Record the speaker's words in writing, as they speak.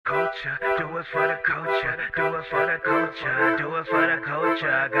culture, do it for the culture, do it for the culture, do it for the culture.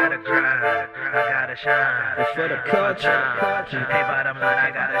 I gotta grind, I gotta shine. It's for the culture. Hey, bottom line,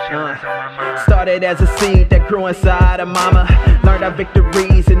 I gotta shine. That's on my mind. Started as a seed that grew inside of mama. Learned our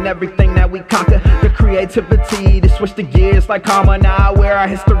victories and everything that we conquer. The creativity to switch the gears like karma. Now I wear our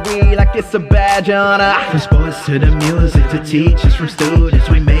history like it's a badge of honor. From sports to the music to teachers, from students,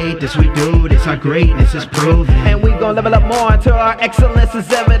 we made this, we do this, our greatness is proven. And we gon' level up more until our excellence is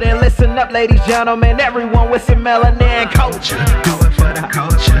evident. Listen up, ladies, gentlemen, everyone with some melanin. Culture, Do it for the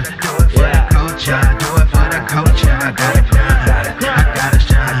culture, do it for the culture, do it for the culture. I gotta grind, I gotta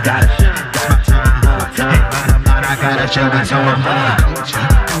shine, it's my time. Hey, bottom line, I gotta shine. That's on my mind. Do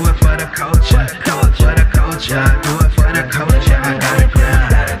it for the culture, do it for the culture, do it for the culture. I gotta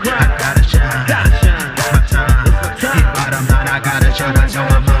grind, I gotta shine, it's my time. Hey, bottom line, I gotta shine. That's on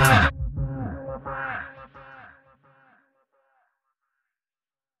my mind.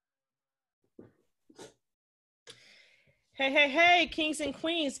 Hey, kings and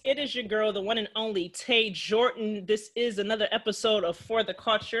queens. It is your girl, the one and only Tay Jordan. This is another episode of For the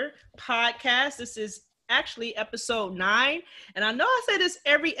Culture podcast. This is actually episode 9. And I know I say this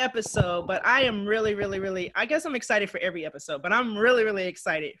every episode, but I am really, I guess I'm excited for every episode, but I'm really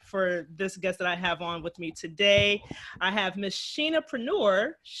excited for this guest that I have on with me today. I have Miss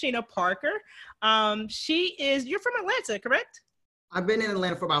Sheena-preneur, Sheena Parker. You're from Atlanta, correct? I've been in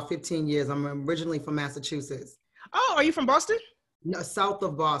Atlanta for about 15 years. I'm originally from Massachusetts. Oh, are you from Boston? No, south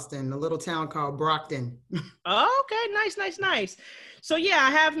of Boston, a little town called Brockton. Oh, okay, nice. So yeah, I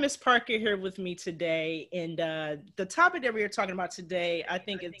have Miss Parker here with me today, and the topic that we are talking about today, I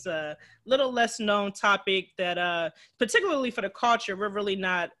think it's a little less known topic that, particularly for the culture, we're really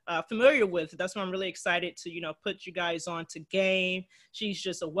not familiar with. That's why I'm really excited to, put you guys on to game. She's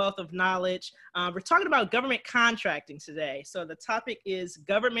just a wealth of knowledge. We're talking about government contracting today. So the topic is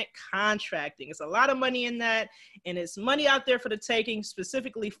government contracting. It's a lot of money in that, and it's money out there for the taking,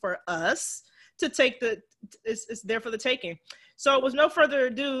 specifically for us to take it's there for the taking. So with no further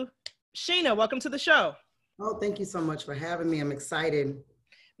ado, Sheena, welcome to the show. Oh, thank you so much for having me. I'm excited.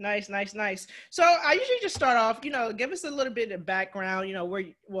 Nice. So I usually just start off, give us a little bit of background, I know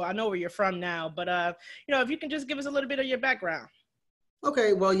where you're from now, but, if you can just give us a little bit of your background.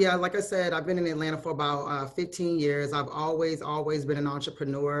 Okay, well, yeah, like I said, I've been in Atlanta for about 15 years. I've always been an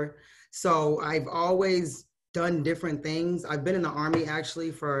entrepreneur. So I've always done different things. I've been in the Army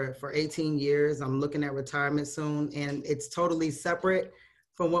actually for 18 years. I'm looking at retirement soon, and it's totally separate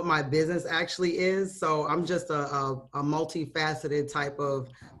from what my business actually is. So I'm just a multifaceted type of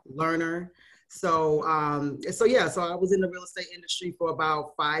learner. So I was in the real estate industry for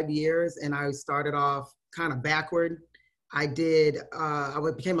about 5 years, and I started off kind of backward. I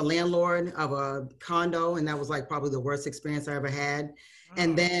became a landlord of a condo, and that was like probably the worst experience I ever had.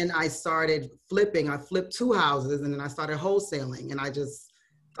 And then I started flipping. I flipped 2 houses, and then I started wholesaling, and I just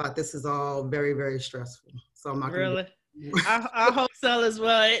thought this is all very, very stressful. So I'm not really. I wholesale as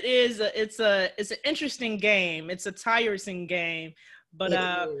well. It's an interesting game. It's a tiresome game, but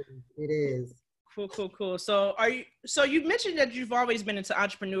it is. Cool. So you mentioned that you've always been into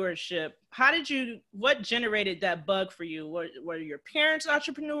entrepreneurship. What generated that bug for you? Were your parents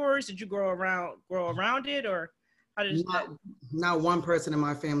entrepreneurs? Did you grow around it, or how did not one person in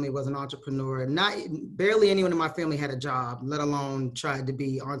my family was an entrepreneur. Barely anyone in my family had a job, let alone tried to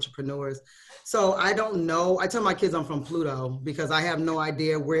be entrepreneurs. So I don't know. I tell my kids I'm from Pluto because I have no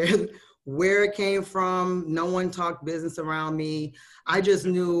idea where it came from. No one talked business around me. I just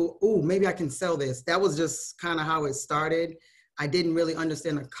knew, maybe I can sell this. That was just kind of how it started. I didn't really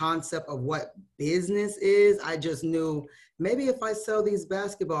understand the concept of what business is. I just knew maybe if I sell these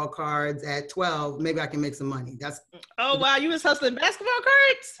basketball cards at 12, maybe I can make some money. Oh, wow. You was hustling basketball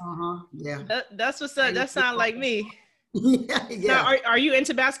cards? Uh-huh. Yeah. That's what's up. That sounds like me. Yeah. Now, are you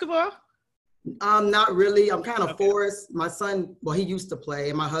into basketball? Not really. I'm kind of forced. My son, he used to play,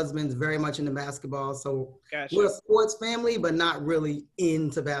 and my husband's very much into basketball. So Gotcha. We're a sports family, but not really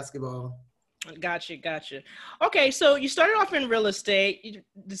into basketball. Gotcha. Okay, so you started off in real estate. You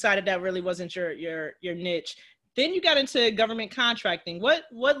decided that really wasn't your niche. Then you got into government contracting. What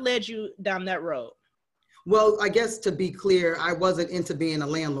led you down that road? Well, I guess to be clear, I wasn't into being a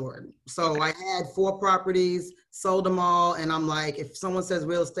landlord. So I had 4 properties, sold them all, and I'm like, if someone says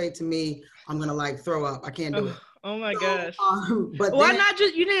real estate to me, I'm gonna throw up. I can't do it. Oh my gosh. But why not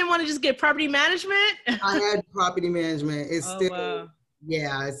you didn't want to just get property management? I had property management. It's wow.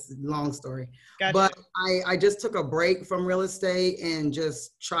 Yeah, it's a long story. Gotcha. But I just took a break from real estate and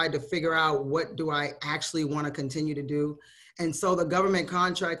just tried to figure out what do I actually want to continue to do. And so the government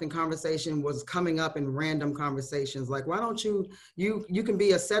contracting conversation was coming up in random conversations. Like, why don't you can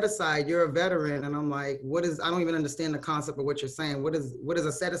be a set aside, you're a veteran. And I'm like, I don't even understand the concept of what you're saying. What is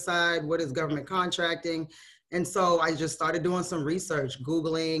a set aside? What is government contracting? And so I just started doing some research,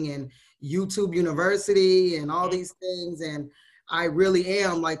 Googling and YouTube University and all these things. And I really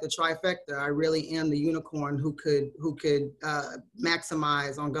am like the trifecta. I really am the unicorn who could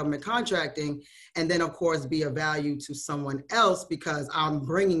maximize on government contracting, and then of course be of value to someone else because I'm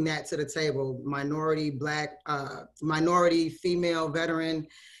bringing that to the table. Minority, Black, minority, female, veteran,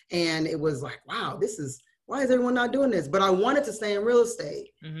 and it was like, wow, why is everyone not doing this? But I wanted to stay in real estate.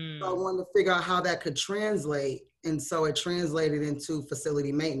 So I wanted to figure out how that could translate. And so it translated into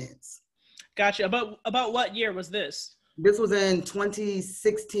facility maintenance. Gotcha. About what year was this? This was in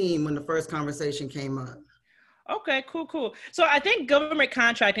 2016 when the first conversation came up. Okay, cool. So I think government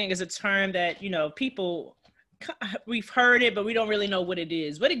contracting is a term that, we've heard it, but we don't really know what it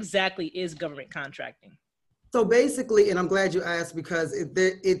is. What exactly is government contracting? So basically, and I'm glad you asked because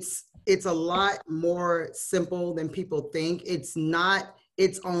it's a lot more simple than people think. It's not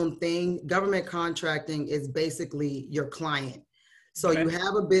its own thing. Government contracting is basically your client. So okay. You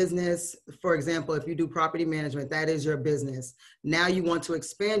have a business, for example, if you do property management, that is your business. Now you want to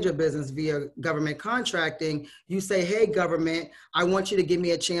expand your business via government contracting. You say, hey, government, I want you to give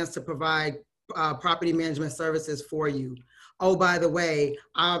me a chance to provide property management services for you. Oh, by the way,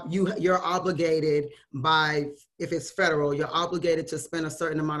 you're obligated if it's federal, you're obligated to spend a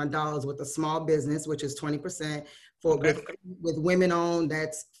certain amount of dollars with a small business, which is 20%. With women owned,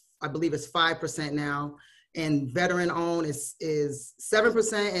 I believe it's 5% now. And veteran owned is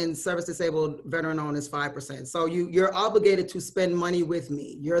 7%, and service disabled veteran owned is 5%. So you're obligated to spend money with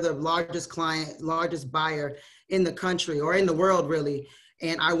me. You're the largest client, largest buyer in the country or in the world, really.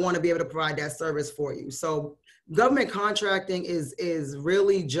 And I want to be able to provide that service for you. So government contracting is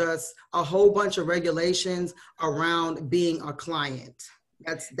really just a whole bunch of regulations around being a client.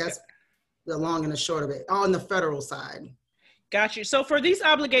 That's the long and the short of it on the federal side. Got you. So for these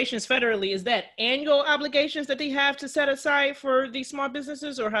obligations federally, is that annual obligations that they have to set aside for these small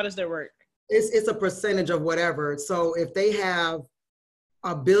businesses, or how does that work? It's a percentage of whatever. So if they have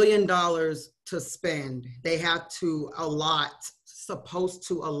 $1 billion to spend, they have to supposed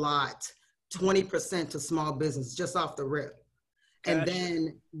to allot 20% to small business just off the rip. And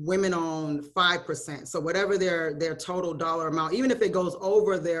then women own 5%. So whatever their total dollar amount, even if it goes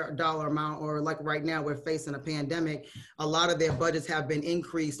over their dollar amount, or like right now we're facing a pandemic, a lot of their budgets have been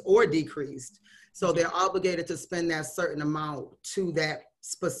increased or decreased. So they're obligated to spend that certain amount to that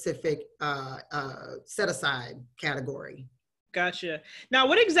specific set aside category. Gotcha. Now,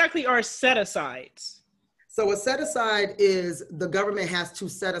 what exactly are set asides? So a set aside is the government has to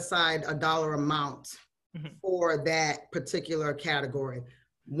set aside a dollar amount for that particular category.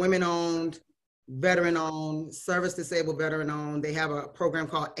 Women owned, veteran owned, service disabled veteran owned. They have a program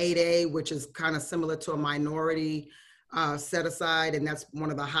called 8A, which is kind of similar to a minority set aside, and that's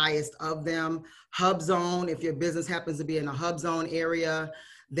one of the highest of them. Hub zone, if your business happens to be in a hub zone area,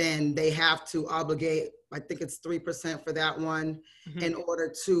 then they have to obligate, I think it's 3% for that one, in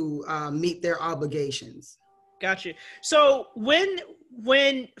order to meet their obligations. Gotcha. So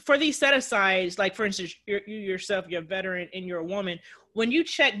when for these set asides, like for instance, you yourself, you're a veteran and you're a woman, when you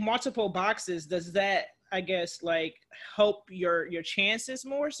check multiple boxes, does that, I guess, like help your chances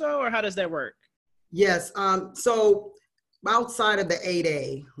more so, or how does that work? Yes. So outside of the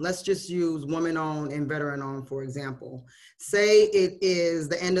 8A, let's just use woman owned and veteran owned, for example. Say it is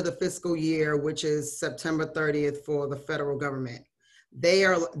the end of the fiscal year, which is September 30th for the federal government.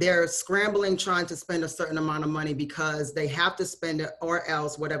 They're scrambling, trying to spend a certain amount of money because they have to spend it, or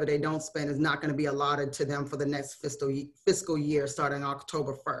else whatever they don't spend is not going to be allotted to them for the next fiscal year starting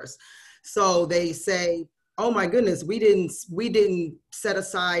October 1st. So they say, oh my goodness, we didn't set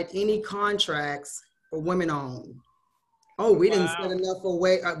aside any contracts for women owned. Oh, we didn't set enough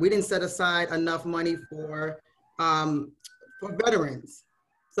away. We didn't set aside enough money for veterans.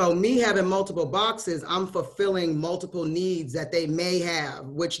 So me having multiple boxes, I'm fulfilling multiple needs that they may have,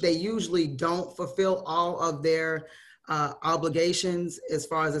 which they usually don't fulfill all of their obligations as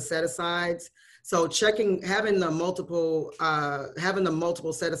far as the set asides. So having the multiple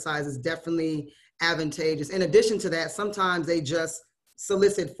set asides is definitely advantageous. In addition to that, sometimes they just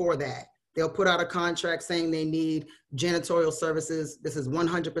solicit for that. They'll put out a contract saying they need janitorial services. This is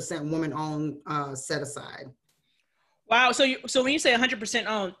 100% woman-owned set aside. Wow. So when you say 100%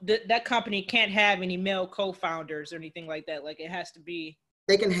 owned, that company can't have any male co-founders or anything like that. Like it has to be.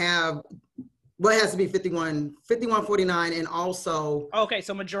 They can have, well, it has to be 5149, and also. Okay,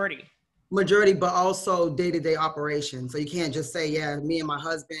 so majority. Majority, but also day-to-day operations. So you can't just say, yeah, me and my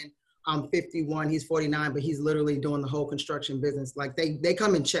husband, I'm 51, he's 49, but he's literally doing the whole construction business. Like they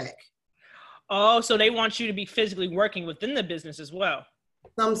come and check. Oh, so they want you to be physically working within the business as well.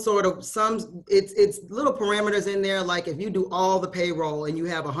 It's little parameters in there. Like if you do all the payroll and you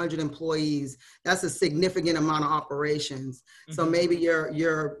have 100 employees, that's a significant amount of operations. Mm-hmm. So maybe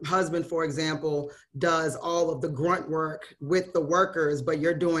your husband, for example, does all of the grunt work with the workers, but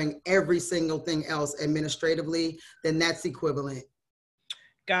you're doing every single thing else administratively, then that's equivalent.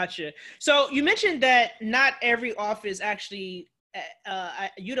 Gotcha. So you mentioned that not every office actually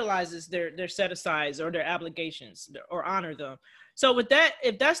utilizes their set-asides or their obligations or honor them. So with that,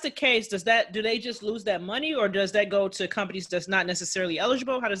 if that's the case, do they just lose that money, or does that go to companies that's not necessarily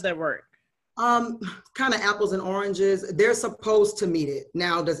eligible? How does that work? Kind of apples and oranges. They're supposed to meet it.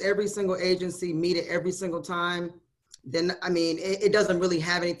 Now, does every single agency meet it every single time? Then, I mean, it doesn't really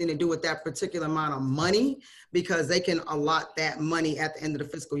have anything to do with that particular amount of money, because they can allot that money at the end of the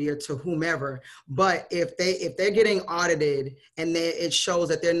fiscal year to whomever. But if they're getting audited and it shows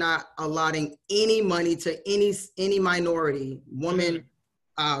that they're not allotting any money to any minority, woman,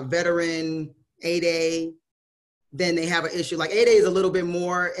 veteran, 8A, then they have an issue. Like 8A is a little bit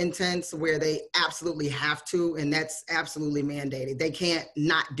more intense, where they absolutely have to, and that's absolutely mandated. They can't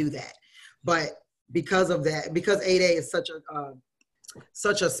not do that. But because of that, because 8A is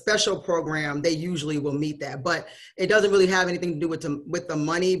such a special program, they usually will meet that. But it doesn't really have anything to do with the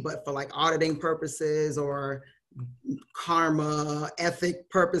money, but for like auditing purposes or karma, ethic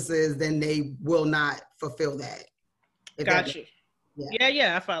purposes, then they will not fulfill that. Gotcha.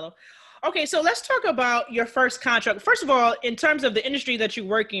 Yeah, I follow. Okay, so let's talk about your first contract. First of all, in terms of the industry that you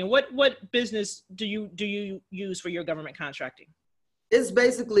work in, what business do you use for your government contracting? It's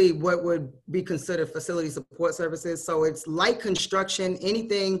basically what would be considered facility support services. So it's light construction,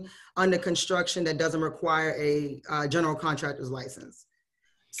 anything under construction that doesn't require a general contractor's license.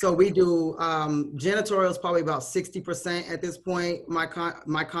 So we do janitorial is probably about 60% at this point. My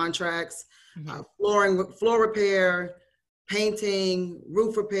contracts, floor repair, painting,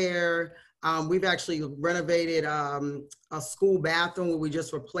 roof repair. We've actually renovated a school bathroom where we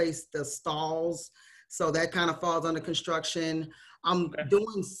just replaced the stalls. So that kind of falls under construction. I'm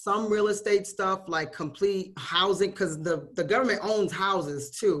doing some real estate stuff, like complete housing, because the government owns houses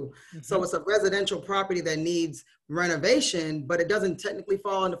too. Mm-hmm. So it's a residential property that needs renovation, but it doesn't technically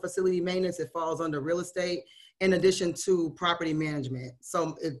fall under facility maintenance. It falls under real estate, in addition to property management.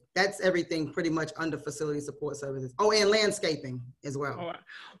 So that's everything pretty much under facility support services. Oh, and landscaping as well. Oh,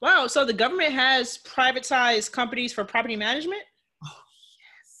 wow. So the government has privatized companies for property management?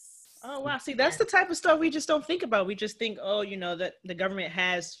 Oh, wow. See, that's the type of stuff we just don't think about. We just think, that the government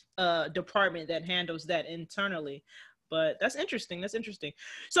has a department that handles that internally. But that's interesting.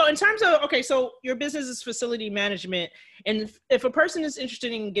 So in terms of, so your business is facility management. And if a person is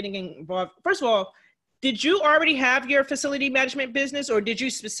interested in getting involved, first of all, did you already have your facility management business, or did you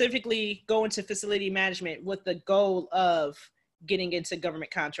specifically go into facility management with the goal of getting into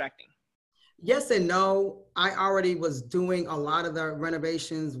government contracting? Yes and no. I already was doing a lot of the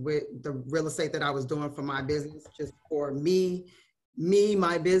renovations with the real estate that I was doing for my business, just for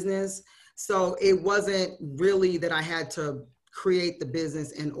my business. So it wasn't really that I had to create the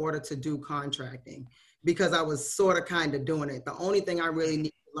business in order to do contracting, because I was sort of kind of doing it. The only thing I really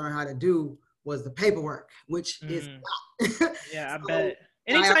needed to learn how to do was the paperwork, which is not. Yeah, I bet.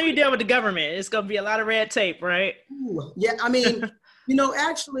 Anytime you deal with the government, it's going to be a lot of red tape, right? Yeah, I mean,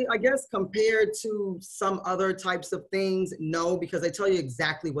 actually, I guess compared to some other types of things, no, because they tell you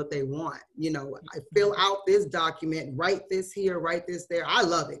exactly what they want. I fill out this document, write this here, write this there. I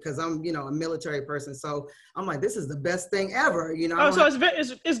love it because I'm, a military person. So I'm like, this is the best thing ever, Oh, so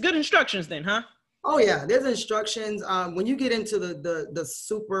it's good instructions then, huh? Oh yeah, there's instructions. When you get into the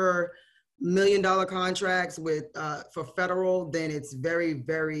super $1 million contracts with for federal, then it's very,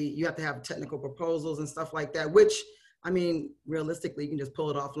 very, you have to have technical proposals and stuff like that, which, I mean, realistically, you can just pull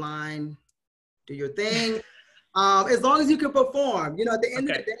it offline, do your thing. As long as you can perform, at the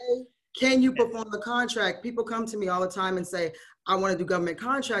end of the day, can you perform the contract? People come to me all the time and say, I want to do government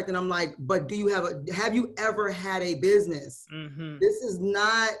contract. And I'm like, but have you ever had a business? Mm-hmm. This is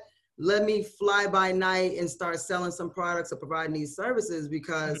not, let me fly by night and start selling some products or providing these services,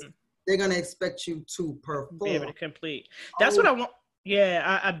 because they're going to expect you to perform. Be able to complete. That's what I want.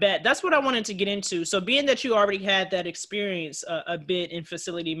 Yeah, I bet. That's what I wanted to get into. So being that you already had that experience a bit in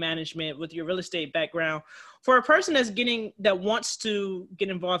facility management with your real estate background, for a person that wants to get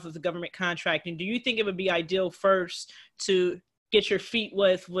involved with the government contracting, do you think it would be ideal first to get your feet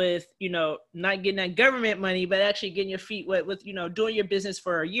wet with, you know, not getting that government money, but actually getting your feet wet with, you know, doing your business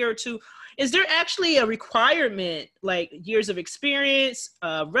for a year or two. Is there actually a requirement, like years of experience,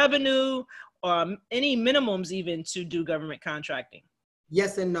 revenue, or any minimums even to do government contracting?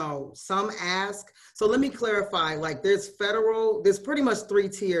 Yes and no. Some ask. So let me clarify, like there's pretty much 3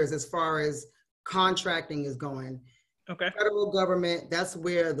 tiers as far as contracting is going. Okay. Federal government, that's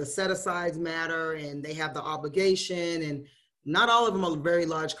where the set-asides matter and they have the obligation, and not all of them are very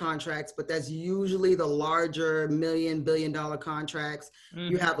large contracts, but that's usually the larger billion-dollar contracts.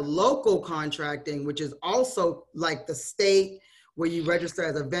 You have local contracting, which is also like the state, where you register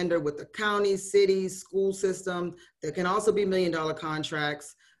as a vendor with the county, city, school system. There can also be million-dollar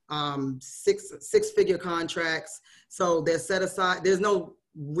contracts, six-figure contracts. So they're set aside. There's no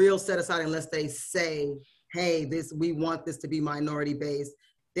real set aside unless they say, hey, we want this to be minority based.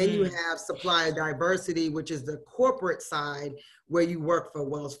 Then you have supplier diversity, which is the corporate side, where you work for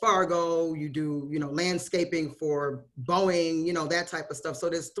Wells Fargo, you do, you know, landscaping for Boeing, you know, that type of stuff. So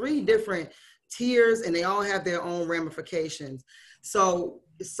there's 3 different tiers and they all have their own ramifications. So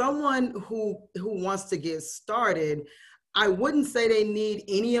someone who wants to get started, I wouldn't say they need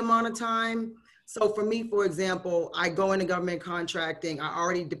any amount of time. So for me, for example, I go into government contracting. I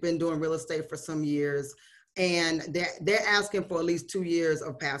already been doing real estate for some years, and they're asking for at least 2 years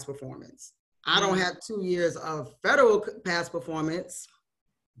of past performance. I don't have 2 years of federal past performance,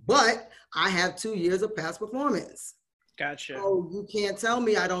 but I have 2 years of past performance. Gotcha. So you can't tell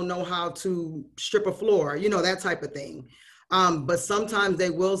me I don't know how to strip a floor, you know, that type of thing. But sometimes they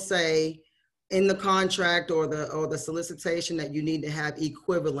will say in the contract or the solicitation that you need to have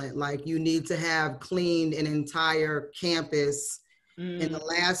equivalent, like you need to have cleaned an entire campus in the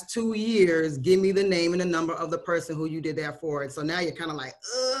last 2 years. Give me the name and the number of the person who you did that for. And so now you're kind of like,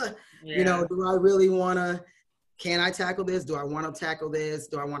 you know, do I really want to? Can I tackle this? Do I want to tackle this?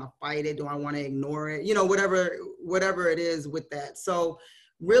 Do I want to fight it? Do I want to ignore it? You know, whatever it is with that. So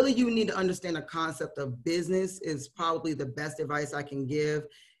really you need to understand the concept of business is probably the best advice I can give.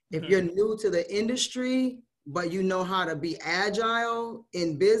 If you're new to the industry, but you know how to be agile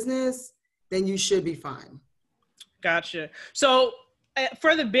in business, then you should be fine. Gotcha. So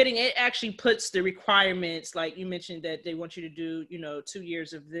for the bidding, it actually puts the requirements, like you mentioned that they want you to do, you know, 2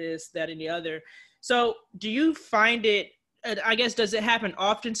 years of this, that, and the other. So do you find it, I guess, does it happen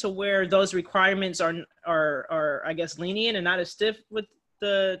often to where those requirements are I guess, lenient and not as stiff with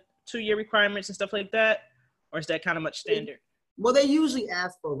the 2-year requirements and stuff like that? Or is that kind of much standard? Well, they usually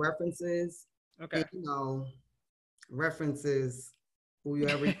ask for references. Okay. And, you know, references,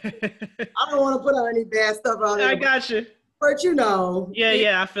 whoever. I don't want to put out any bad stuff out there. I got you. But you know.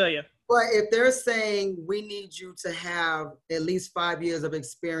 Yeah, I feel you. But if they're saying we need you to have at least 5 years of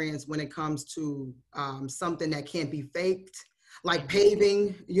experience when it comes to something that can't be faked, like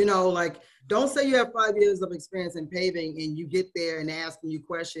paving, you know, like don't say you have 5 years of experience in paving and you get there and they're asking you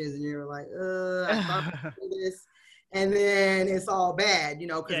questions and you're like, I thought I did this. And then it's all bad, you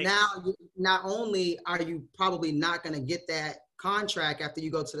know, because now not only are you probably not going to get that contract after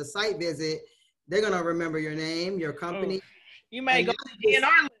you go to the site visit, they're going to remember your name, your company. You might go to the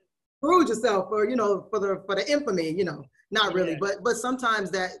DNR. Prove yourself, or you know, for the infamy, you know, not really, but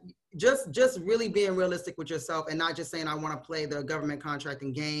sometimes that just really being realistic with yourself and not just saying I want to play the government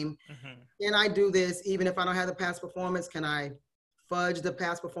contracting game. Can I do this even if I don't have the past performance? Can I fudge the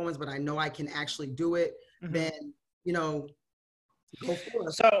past performance, but I know I can actually do it? Then, you know, go for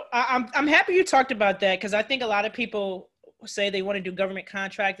it. So I'm happy you talked about that, because I think a lot of people say they want to do government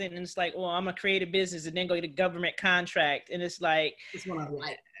contracting and it's like, well, I'm gonna create a business and then go get a government contract, and it's like, this one I'm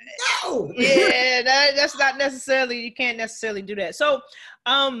like, no. Yeah, that's not necessarily, you can't necessarily do that. So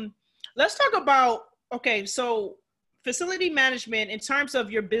let's talk about, okay, so facility management in terms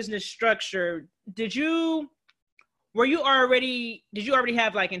of your business structure. Did you already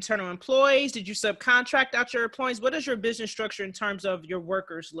have like internal employees? Did you subcontract out your employees? What does your business structure in terms of your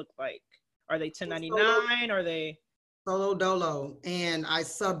workers look like? Are they 1099? Are they solo dolo? And I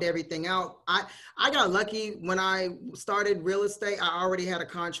subbed everything out. I got lucky when I started real estate. I already had a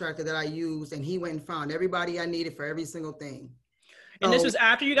contractor that I used, and he went and found everybody I needed for every single thing. And this was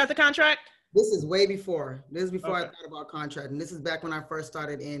after you got the contract? This is way before. This is before I thought about contracting. This is back when I first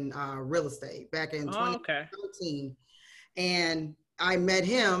started in real estate, back in 2013. And I met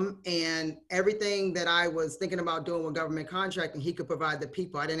him, and everything that I was thinking about doing with government contracting, he could provide the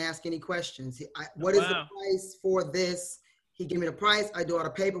people. I didn't ask any questions. What is the price for this? He gave me the price. I do all the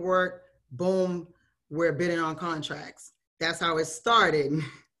paperwork. Boom, we're bidding on contracts. That's how it started.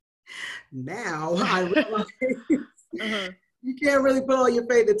 Now I realize you can't really put all your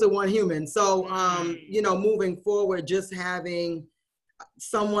faith into one human. So, you know, moving forward, just having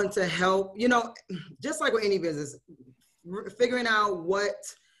someone to help, you know, just like with any business, figuring out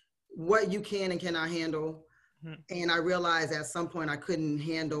what you can and cannot handle. And I realized at some point I couldn't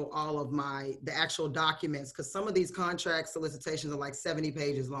handle all of the actual documents, because some of these contract solicitations are like 70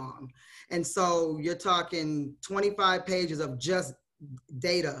 pages long. And so you're talking 25 pages of just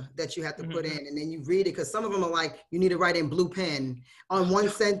data that you have to put in, and then you read it, because some of them are like, you need to write in blue pen on one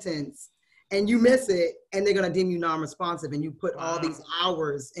sentence, and you miss it, and they're going to deem you non-responsive, and you put all these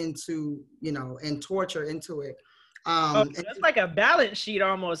hours into, you know, and torture into it. That's like a balance sheet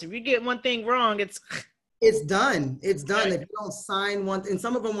almost. If you get one thing wrong, it's done. It's done. If you don't sign one, and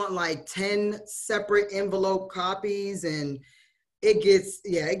some of them want like 10 separate envelope copies, and it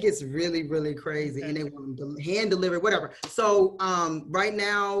gets really, really crazy. And they want them hand delivered, whatever. So right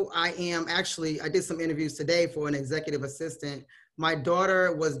now I did some interviews today for an executive assistant. My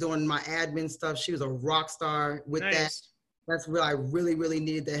daughter was doing my admin stuff. She was a rock star with that. That's where I really, really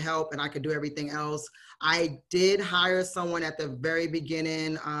needed the help, and I could do everything else. I did hire someone at the very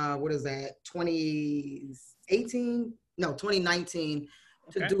beginning, 2019,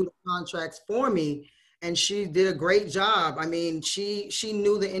 to do the contracts for me. And she did a great job. I mean, she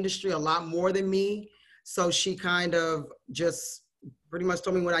knew the industry a lot more than me. So she kind of just pretty much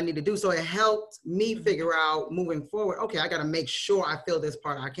told me what I need to do. So it helped me figure out moving forward, okay, I got to make sure I fill this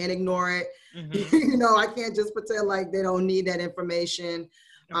part. I can't ignore it. You know, I can't just pretend like they don't need that information.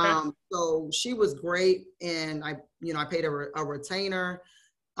 So she was great. And I paid a retainer.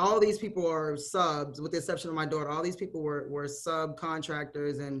 All these people are subs, with the exception of my daughter. All these people were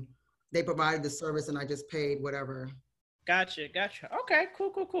subcontractors, and they provided the service, and I just paid whatever. Gotcha. Okay,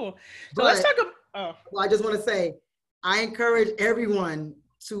 cool. So let's talk about, well, I just want to say, I encourage everyone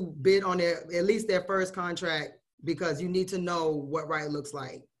to bid on at least their first contract, because you need to know what right looks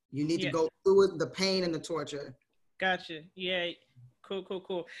like. You need to go through it, the pain and the torture. Gotcha. Yeah.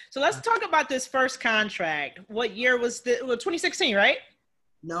 Cool. So let's talk about this first contract. What year was 2016, right?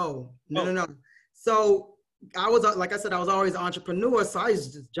 No. So I was, like I said, I was always an entrepreneur, so I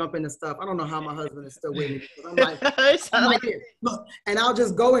used to just jump into stuff. I don't know how my husband is still with me. I'm like, look, and I'll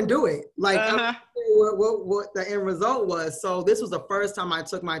just go and do it. Like, I don't know what the end result was. So this was the first time I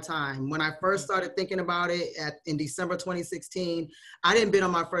took my time. When I first started thinking about it in December 2016, I didn't bid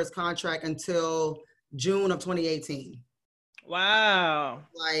on my first contract until June of 2018. Wow.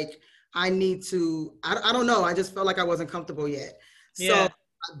 Like, I don't know. I just felt like I wasn't comfortable yet. So I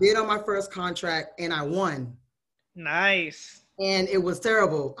bid on my first contract, and I won. Nice. And it was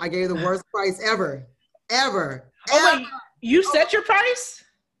terrible. I gave the worst price ever. Wait, you set your price?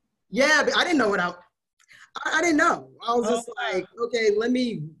 Yeah, but I didn't know what I didn't know. I was just like, okay, let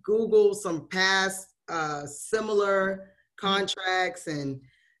me Google some past similar contracts, and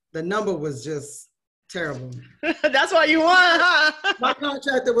the number was just terrible. That's why you won, huh? My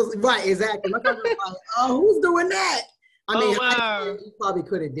contractor was, right, exactly. My contractor was like, oh, who's doing that? I mean, he probably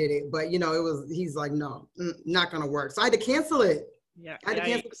could have did it, but, you know, he's like, no, not going to work. So I had to cancel it. Yeah. I had to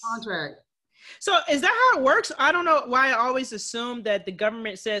cancel the contract. So is that how it works? I don't know why I always assume that the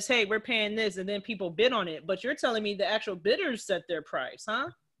government says, hey, we're paying this, and then people bid on it. But you're telling me the actual bidders set their price, huh?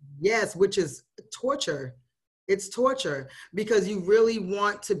 Yes, which is torture. It's torture, because you really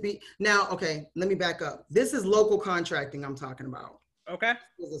want to be. Now, okay, let me back up. This is local contracting I'm talking about. Okay.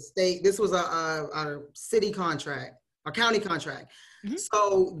 This was a city contract, a county contract.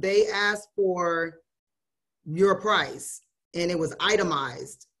 So they asked for your price, and it was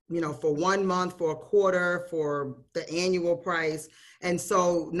itemized, you know, for 1 month, for a quarter, for the annual price. And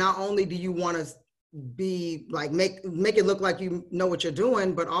so not only do you want to be like, make it look like you know what you're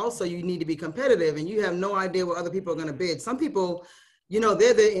doing, but also you need to be competitive, and you have no idea what other people are going to bid. Some people, you know,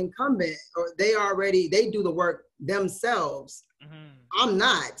 they're the incumbent, or they do the work themselves. I'm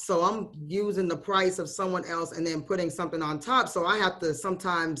not. So I'm using the price of someone else and then putting something on top. So I have to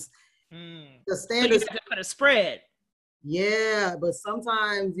sometimes, the standards. So you have to put a spread. Yeah, but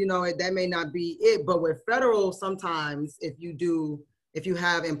sometimes, you know, that may not be it. But with federal, sometimes if you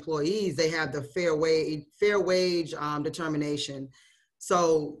have employees, they have the fair wage determination.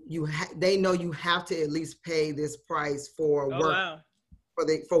 So they know you have to at least pay this price for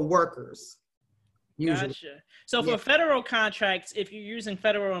for workers. Usually. Gotcha. So for federal contracts, if you're using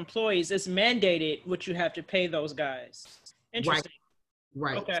federal employees, it's mandated what you have to pay those guys. Interesting.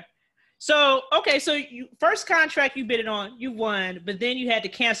 Right. So you first contract you bid it on, you won, but then you had to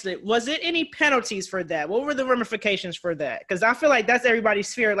cancel it. Was it any penalties for that? What were the ramifications for that? Because I feel like that's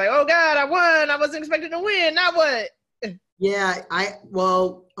everybody's fear. Like, oh God, I won. I wasn't expecting to win. Now what? Yeah,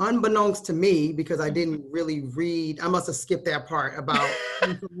 well, unbeknownst to me, because I didn't really read, I must have skipped that part about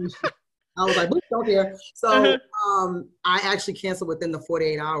information. I was like, "Boop, don't care." So I actually canceled within the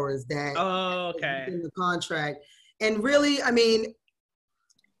 48 hours that Oh, was okay. within the contract. And really, I mean,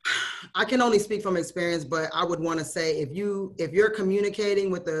 I can only speak from experience, but I would want to say if you're communicating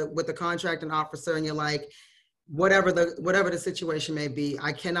with the contracting officer and you're like, whatever the situation may be,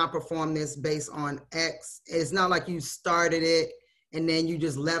 I cannot perform this based on X. It's not like you started it and then you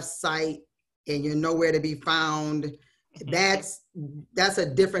just left site and you're nowhere to be found. That's a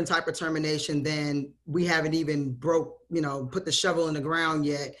different type of termination than we haven't even put the shovel in the ground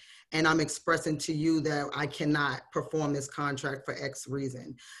yet. And I'm expressing to you that I cannot perform this contract for X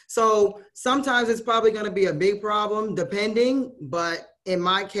reason. So sometimes it's probably going to be a big problem depending, but in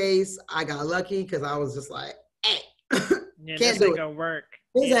my case, I got lucky because I was just like, hey, Yeah, can't this do ain't it. gonna work.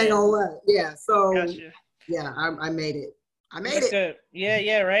 This ain't gonna work. Yeah. So Gotcha. yeah, I made it. That's good.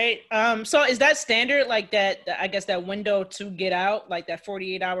 Yeah, right. So is that standard, like that, I guess that window to get out, like that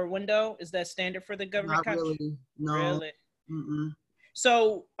 48-hour window, is that standard for the government? Not really. No. Really? Mm-mm.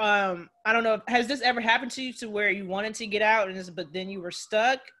 So I don't know, has this ever happened to you to where you wanted to get out but then you were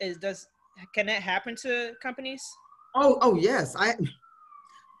stuck? Can that happen to companies? Oh yes.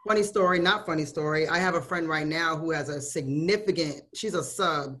 Funny story, not funny story. I have a friend right now who has she's a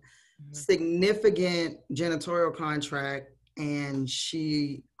sub, significant janitorial contract, and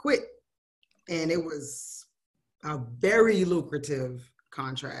she quit. And it was a very lucrative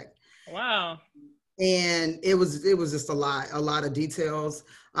contract. Wow. And it was just a lot of details,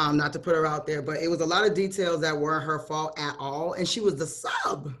 not to put her out there, but it was a lot of details that weren't her fault at all. And she was the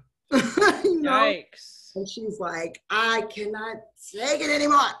sub, you know? Yikes. And she's like, I cannot take it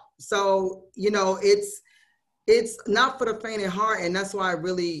anymore. So, it's not for the faint of heart. And that's why I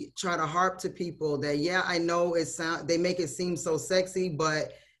really try to harp to people that, yeah, I know they make it seem so sexy,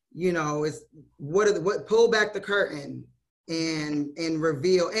 but it's pull back the curtain and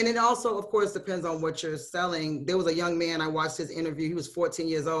reveal. And it also, of course, depends on what you're selling. There was a young man, I watched his interview. He was 14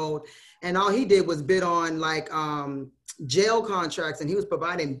 years old. And all he did was bid on like jail contracts, and he was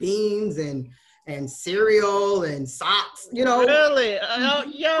providing beans and cereal and socks, Really?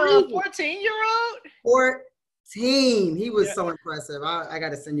 14-year-old? 14. He was so impressive. I got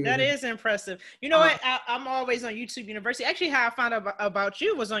to send you. That is impressive. You know what? I'm always on YouTube University. Actually, how I found out about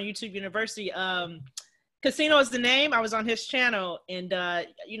you was on YouTube University. Casino is the name. I was on his channel, and I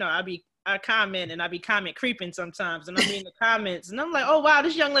comment and I be comment creeping sometimes, and I'm in the comments and I'm like, oh wow,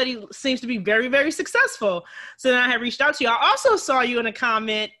 this young lady seems to be very, very successful. So then I had reached out to you. I also saw you in a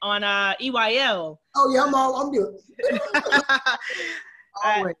comment on EYL. Oh yeah, I'm good.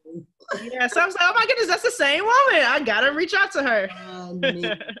 Yeah, so I was like, oh my goodness, that's the same woman. I gotta reach out to her.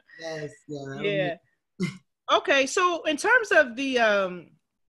 Yes, yeah. Okay, so in terms of the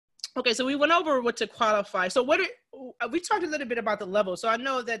okay, so we went over what to qualify. So we talked a little bit about the level. So I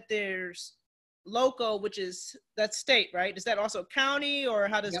know that there's local, which is that's state, right? Is that also county, or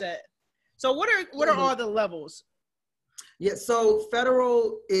how does that? So what are all the levels? Yeah, so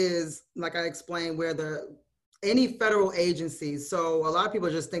federal is, like I explained, where any federal agencies. So a lot of people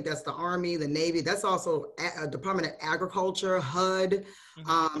just think that's the Army, the Navy. That's also a Department of Agriculture, HUD,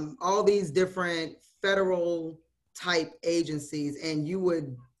 all these different federal type agencies, and you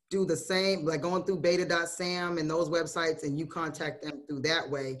would do the same, like going through beta.sam and those websites, and you contact them through that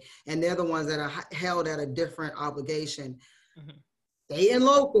way. And they're the ones that are held at a different obligation. State and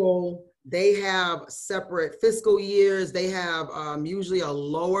local, they have separate fiscal years. They have usually a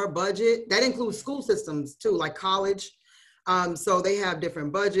lower budget. That includes school systems too, like college. So they have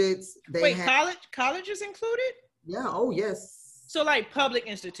different budgets. College is included? Yeah, oh yes. So like public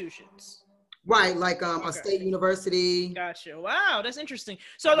institutions. Right, like a state university. Gotcha. Wow, that's interesting.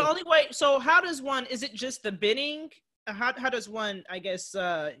 So the only way, so how does one, is it just the bidding? How does one, I guess,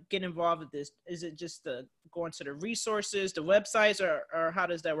 get involved with this? Is it just going to the resources, the websites, or how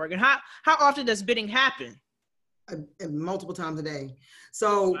does that work? And how often does bidding happen? Multiple times a day.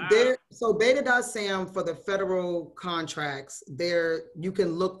 So so beta.sam for the federal contracts, you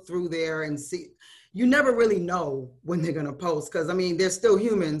can look through there and see. You never really know when they're going to post, because I mean, they're still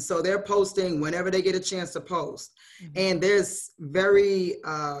humans. So they're posting whenever they get a chance to post. And there's very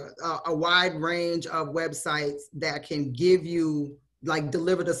a wide range of websites that can give you, like,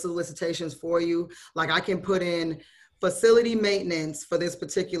 deliver the solicitations for you. Like, I can put in facility maintenance for this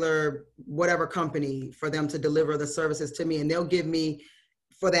particular whatever company for them to deliver the services to me. And they'll give me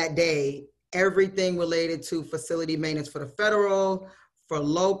for that day everything related to facility maintenance for the federal, for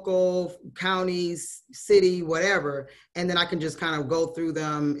local, counties, city, whatever. And then I can just kind of go through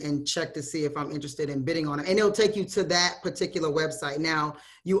them and check to see if I'm interested in bidding on it. And it'll take you to that particular website. Now,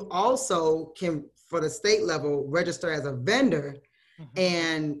 you also can, for the state level, register as a vendor.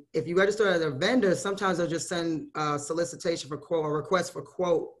 And if you register as a vendor, sometimes they'll just send a solicitation for quote or request for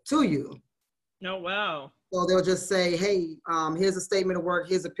quote to you. Oh, wow. So they'll just say, hey, here's a statement of work,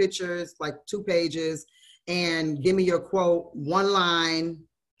 here's a picture, it's like 2 pages, and give me your quote, 1 line,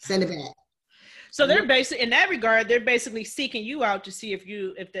 send it back. So they're basically, in that regard, they're basically seeking you out to see if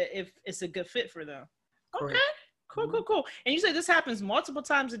it's a good fit for them. Okay, cool. And you say this happens multiple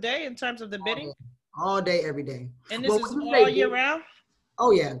times a day in terms of the bidding? All day, every day. And this is all year round?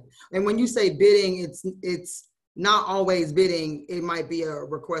 Oh yeah. And when you say bidding, it's not always bidding. It might be a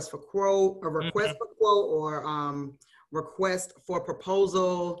request for quote, or request for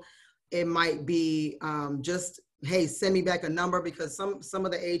proposal. It might be just, hey, send me back a number, because some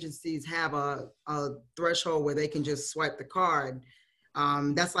of the agencies have a threshold where they can just swipe the card.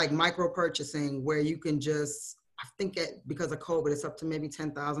 That's like micro purchasing, where you can just, I think because of COVID, it's up to maybe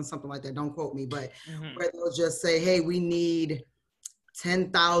 10,000, something like that. Don't quote me, but where they'll just say, hey, we need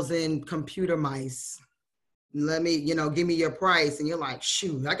 10,000 computer mice. Let me, give me your price. And you're like,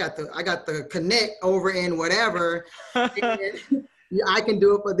 shoot, I got the connect over in whatever. And I can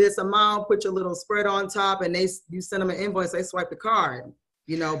do it for this amount, put your little spread on top, and you send them an invoice, they swipe the card,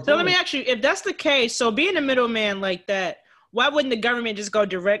 So let me ask you, if that's the case, so being a middleman like that, why wouldn't the government just go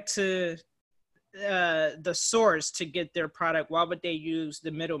direct to the source to get their product? Why would they use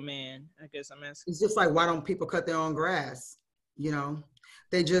the middleman? I guess I'm asking. It's just like, why don't people cut their own grass?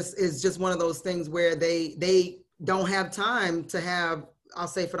 It's just one of those things where they don't have time to have, I'll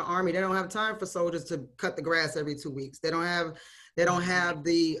say for the Army, they don't have time for soldiers to cut the grass every 2 weeks. They don't have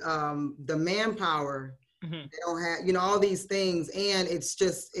the manpower. They don't have, all these things. And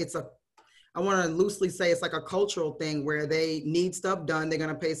I want to loosely say it's like a cultural thing where they need stuff done. They're going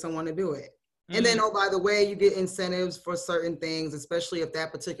to pay someone to do it. And then, oh, by the way, you get incentives for certain things, especially if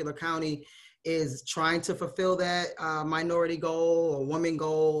that particular county is trying to fulfill that minority goal or woman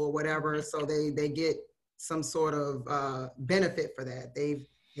goal or whatever. So they get some sort of benefit for that. They've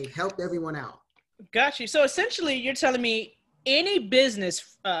helped everyone out. Got you. So essentially you're telling me any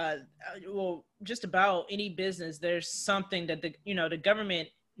business, just about any business, there's something that the government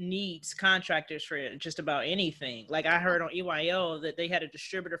needs contractors for just about anything. Like I heard on EYL that they had a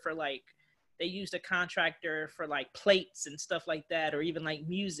distributor for they used a contractor for plates and stuff like that, or even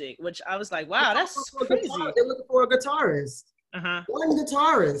music, which I was like, wow, that's crazy. They're looking for a guitarist. One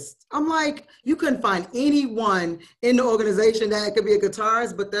guitarist. I'm like, you couldn't find anyone in the organization that could be a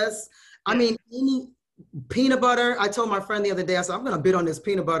guitarist, but any peanut butter. I told my friend the other day, I said, I'm going to bid on this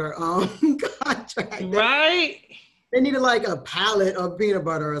peanut butter contract. Right. They needed a pallet of peanut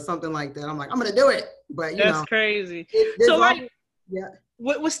butter or something like that. I'm like, I'm going to do it. But that's crazy. Yeah.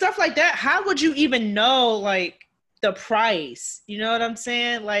 With stuff like that, how would you even know the price? You know what I'm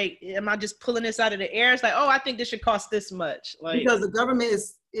saying? Am I just pulling this out of the air? It's like, oh, I think this should cost this much. Because the government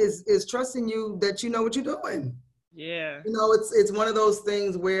is trusting you that you know what you're doing. Yeah. It's one of those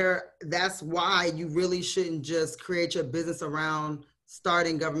things where that's why you really shouldn't just create your business around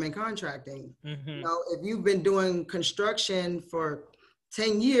starting government contracting. If you've been doing construction for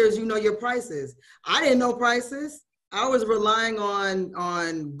 10 years, you know your prices. I didn't know prices. I was relying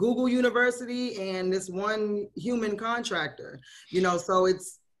on Google University and this one human contractor, so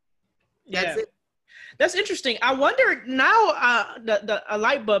that's it. That's interesting. I wonder now, a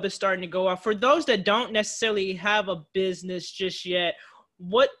light bulb is starting to go off. For those that don't necessarily have a business just yet,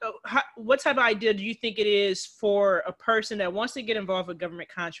 what type of idea do you think it is for a person that wants to get involved with government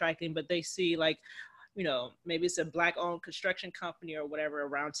contracting, but they see maybe it's a Black-owned construction company or whatever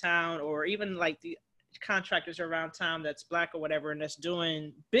around town, or even the contractors around town that's Black or whatever, and that's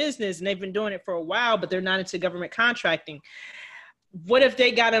doing business, and they've been doing it for a while, but they're not into government contracting. What if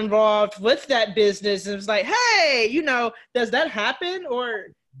they got involved with that business and it was like, hey, does that happen? Or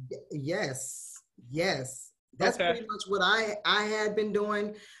yes. That's pretty much what I had been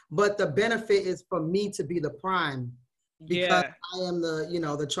doing, but the benefit is for me to be the prime, because I am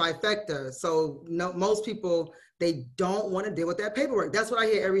the trifecta. So most people, they don't want to deal with that paperwork. That's what I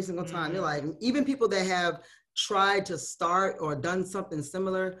hear every single time. They're like, even people that have tried to start or done something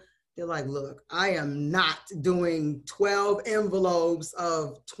similar, they're like, look, I am not doing 12 envelopes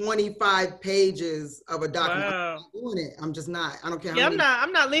of 25 pages of a document. Wow. I'm not doing it. I'm just not. I don't care. Yeah,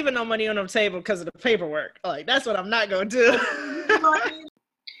 I'm not leaving no money on the table because of the paperwork. That's what I'm not going to do.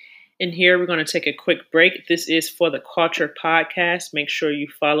 And here we're going to take a quick break. This is For the Culture podcast. Make sure you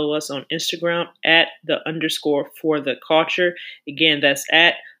follow us on Instagram at @_for the culture. Again, that's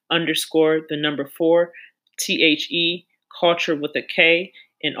 @ the number 4 THE culture with a K.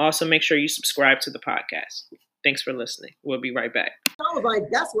 And also make sure you subscribe to the podcast. Thanks for listening. We'll be right back. I was like,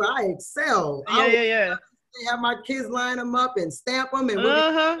 that's where I excel. Yeah. Have my kids line them up and stamp them.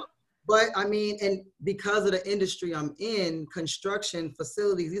 And but I mean, and because of the industry I'm in, construction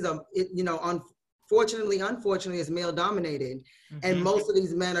facilities, these are, unfortunately, it's male dominated. Mm-hmm. And most of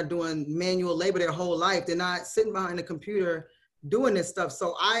these men are doing manual labor their whole life. They're not sitting behind a computer doing this stuff.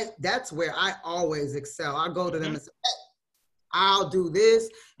 So that's where I always excel. I go to them and say, hey, I'll do this.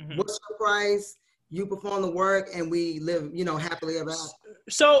 Mm-hmm. What's your price? You perform the work and we live, happily ever after.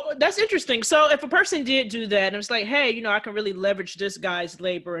 So that's interesting. So if a person did do that and it's like, hey, I can really leverage this guy's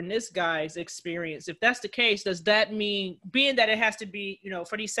labor and this guy's experience. If that's the case, does that mean, being that it has to be,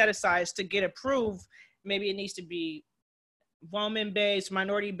 for these set-asides to get approved, maybe it needs to be woman-based,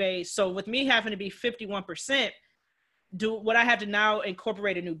 minority-based. So with me having to be 51%, would I have to now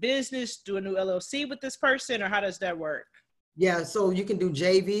incorporate a new business, do a new LLC with this person, or how does that work? Yeah, so you can do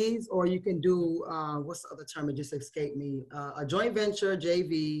JVs, or you can do, what's the other term? It just escaped me. A joint venture,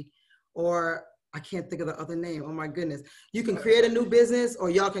 JV, or I can't think of the other name. Oh my goodness. You can create a new business, or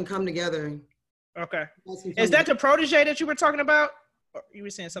y'all can come together. Okay. Is that the protege that you were talking about? Or you were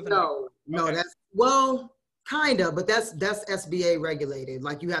saying something? No, okay. That's, well, kind of, but that's SBA regulated.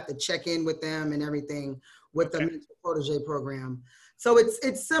 Like you have to check in with them and everything with the mentor protege program. So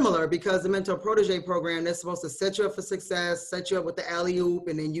it's similar, because the mentor protege program, they're supposed to set you up for success, set you up with the alley-oop,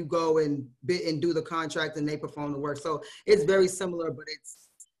 and then you go and bid and do the contract and they perform the work. So it's very similar, but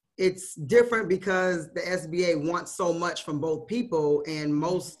it's different because the SBA wants so much from both people, and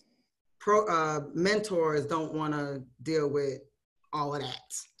most mentors don't want to deal with all of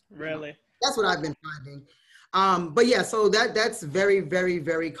that. Really? That's what I've been finding. But yeah, so that's very, very,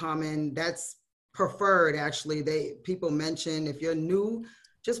 very common. That's preferred, actually. People mention, if you're new,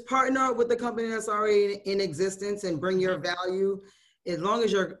 just partner up with the company that's already in existence and bring your value. As long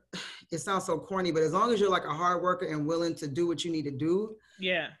as it sounds so corny, but as long as you're like a hard worker and willing to do what you need to do,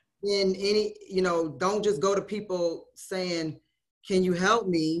 then don't just go to people saying, can you help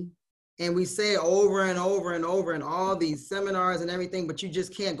me? And we say it over and over and over in all these seminars and everything, but you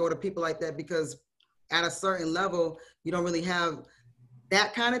just can't go to people like that, because at a certain level, you don't really have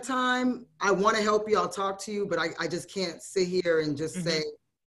that kind of time. I want to help you, I'll talk to you, but I just can't sit here and just say,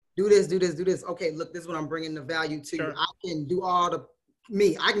 do this, do this, do this. Okay, look, this is what I'm bringing the value to you. I can do all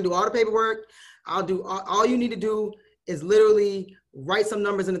the paperwork. I'll do all you need to do is literally write some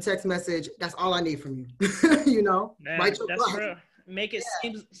numbers in a text message. That's all I need from you. Write your that's real. Make it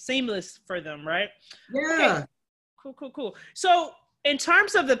seamless for them, right? Yeah. Okay. Cool. So in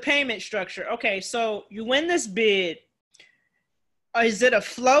terms of the payment structure, okay, so you win this bid. Is it a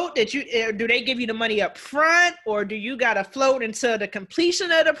float that do they give you the money up front, or do you got to float until the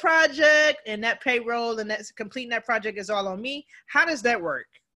completion of the project, and that payroll and that's completing that project is all on me? How does that work?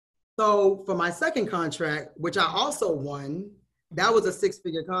 So for my second contract, which I also won, that was a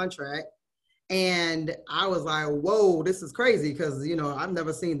 6-figure contract. And I was like, whoa, this is crazy, because, I've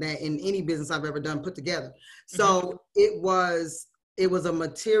never seen that in any business I've ever done put together. So it was a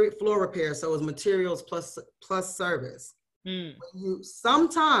material floor repair. So it was materials plus service.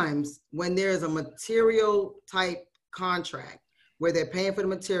 Sometimes when there's a material type contract where they're paying for the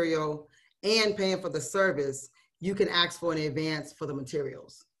material and paying for the service, you can ask for an advance for the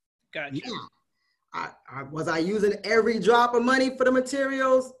materials. Gotcha. Yeah. Was I using every drop of money for the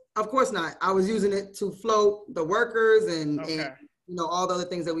materials? Of course not. I was using it to float the workers and all the other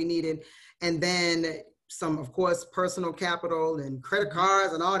things that we needed. And then some, of course, personal capital and credit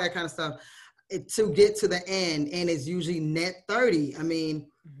cards and all that kind of stuff to get to the end. And it's usually net 30. I mean,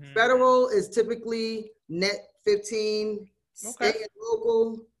 federal is typically net 15, state and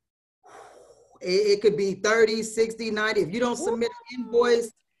local. It could be 30, 60, 90. If you don't submit an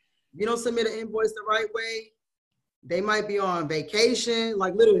invoice, the right way, they might be on vacation.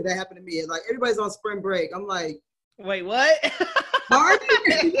 Like literally that happened to me. It's like everybody's on spring break. I'm like, wait, what? Pardon?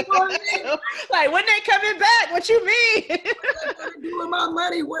 You know what I mean? Like, when they coming back? What you mean? What are you doing with my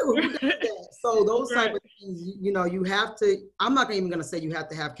money? Who does that? So those type of things, you have to, I'm not even going to say you have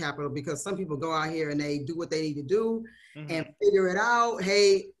to have capital, because some people go out here and they do what they need to do and figure it out.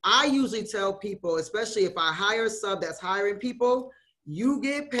 Hey, I usually tell people, especially if I hire a sub that's hiring people, you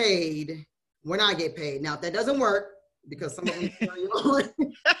get paid when I get paid. Now, if that doesn't work, because some of them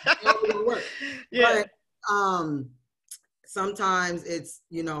don't work. Yeah. But, sometimes it's,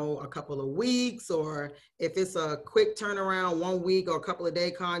 you know, a couple of weeks, or if it's a quick turnaround, 1 week or a couple of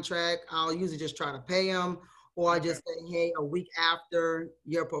day contract, I'll usually just try to pay them, or I just say, hey, a week after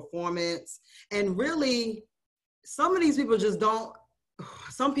your performance. And really, some people just don't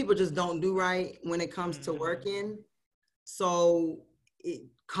do right when it comes to working. So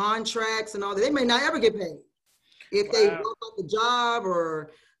contracts and all that, they may not ever get paid. If they work out the job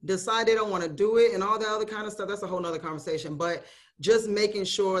or decide they don't want to do it and all that other kind of stuff, that's a whole nother conversation. But just making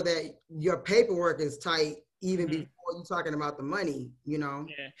sure that your paperwork is tight even before you're talking about the money, you know?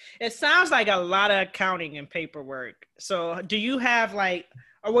 Yeah. It sounds like a lot of accounting and paperwork. So do you have like,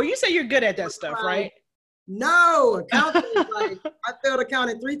 well, you say you're good at that stuff, right? No, accounting is like, I failed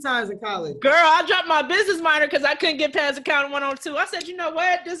accounting 3 times in college. Girl, I dropped my business minor because I couldn't get past accounting 102. I said, you know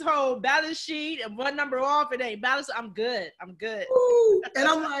what? This whole balance sheet and one number off, it ain't balanced. I'm good. Ooh, and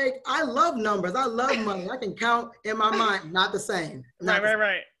I'm like, I love numbers. I love money. I can count in my mind, not the same.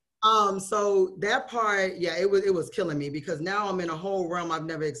 Right. So that part, yeah, it was killing me, because now I'm in a whole realm I've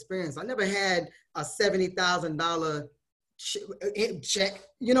never experienced. I never had a $70,000 check,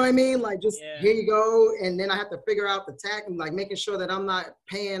 you know what I mean? Like, just here you go. And then I have to figure out the tax and like making sure that I'm not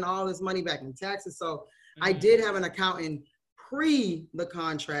paying all this money back in taxes. So I did have an accountant pre the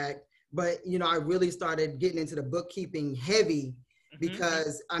contract, but you know, I really started getting into the bookkeeping heavy,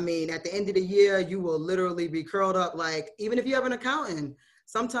 because I mean, at the end of the year, you will literally be curled up. Like, even if you have an accountant,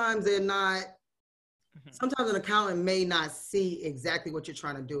 sometimes they're not, sometimes an accountant may not see exactly what you're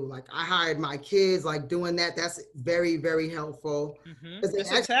trying to do. Like, I hired my kids, like doing that. That's very, very helpful.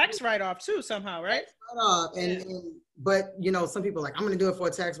 It's a tax write-off too, somehow, right? But you know, some people are like, I'm going to do it for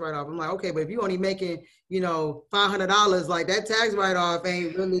a tax write-off. I'm like, okay, but if you're only making, you know, $500, like that tax write-off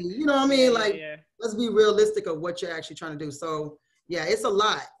ain't really, you know what I mean? Like, let's be realistic of what you're actually trying to do. So yeah, it's a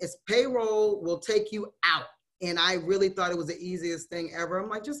lot. It's payroll will take you out. And I really thought it was the easiest thing ever. I'm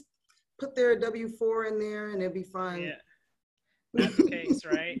like, just put their W-4 in there and it'll be fine. Yeah, that's the case,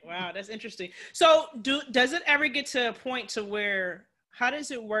 right? Wow, that's interesting. So does it ever get to a point to where, how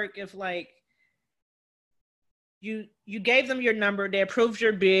does it work if like you gave them your number, they approved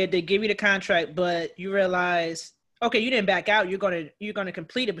your bid, they give you the contract, but you realize, okay, you didn't back out, you're gonna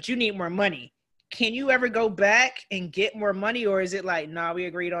complete it, but you need more money. Can you ever go back and get more money, or is it like, nah, we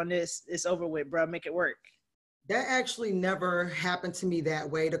agreed on this, it's over with, bro, make it work? That actually never happened to me that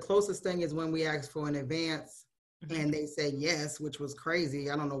way. The closest thing is when we asked for an advance and they said yes, which was crazy.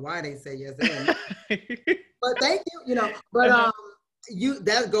 I don't know why they said yes. But thank you, you know, but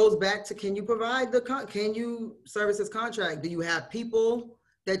that goes back to, can you provide can you service this contract? Do you have people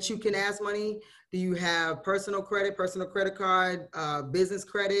that you can ask money? Do you have personal credit card, business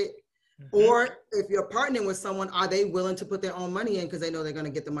credit? Or if you're partnering with someone, are they willing to put their own money in because they know they're going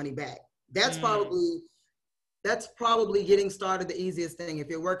to get the money back? That's probably getting started the easiest thing. If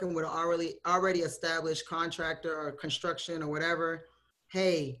you're working with an already established contractor or construction or whatever,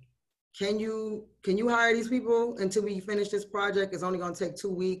 hey, can you hire these people until we finish this project? It's only going to take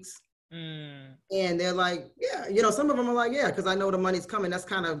 2 weeks. And they're like, yeah, you know, some of them are like, yeah, because I know the money's coming. That's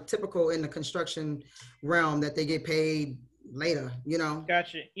kind of typical in the construction realm, that they get paid later, you know?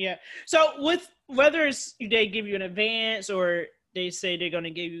 Gotcha. Yeah. So with whether it's they give you an advance or they say they're going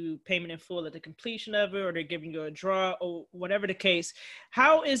to give you payment in full at the completion of it, or they're giving you a draw, or whatever the case,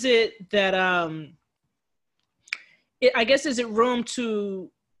 how is it that, I guess, is it room to,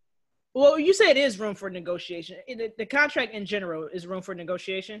 well, you say it is room for negotiation. The contract in general is room for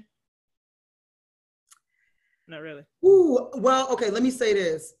negotiation? Not really. Ooh, well, okay, let me say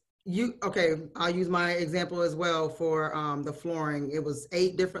this. I'll use my example as well for the flooring. It was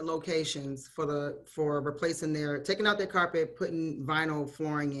 8 different locations for replacing taking out their carpet, putting vinyl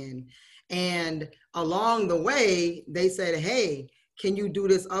flooring in. And along the way, they said, hey, can you do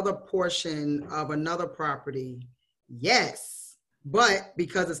this other portion of another property? Yes. But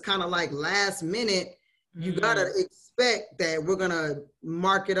because it's kind of like last minute, you gotta expect that we're gonna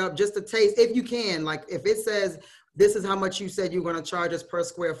mark it up just a taste, if you can. Like, if it says, this is how much you said you're going to charge us per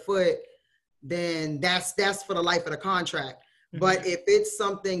square foot, then that's for the life of the contract. But if it's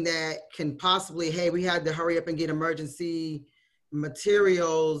something that can possibly, hey, we had to hurry up and get emergency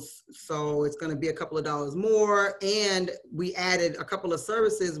materials, so it's going to be a couple of dollars more, and we added a couple of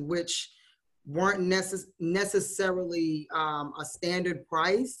services which weren't necessarily a standard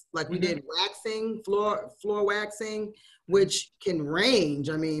price. Like, we did waxing, floor waxing, which can range.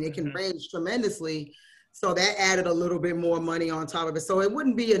 I mean, it can range tremendously. So that added a little bit more money on top of it. So it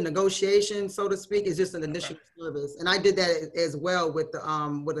wouldn't be a negotiation, so to speak. It's just an additional service. And I did that as well with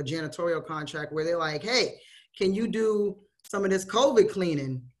with a janitorial contract, where they're like, hey, can you do some of this COVID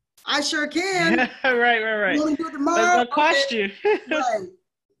cleaning? I sure can. right. You want to do it But tomorrow? it'll cost you. Right.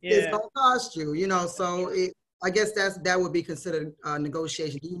 It's Yeah. gonna cost you, you know. So I guess that would be considered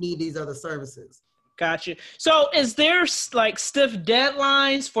negotiation. Do you need these other services? Gotcha. So is there like stiff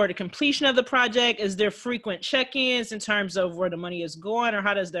deadlines for the completion of the project? Is there frequent check-ins in terms of where the money is going, or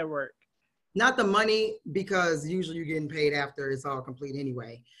how does that work? Not the money, because usually you're getting paid after it's all complete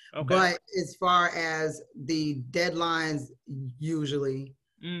anyway. Okay. But as far as the deadlines, usually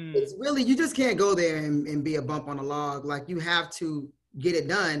it's really, you just can't go there and be a bump on a log. Like, you have to get it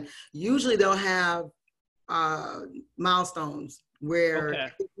done. Usually they'll have milestones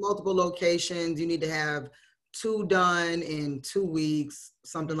where multiple locations, you need to have 2 done in 2 weeks,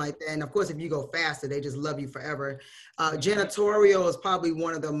 something like that. And of course, if you go faster, they just love you forever. Janitorial is probably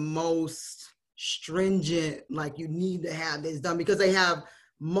one of the most stringent, like, you need to have this done, because they have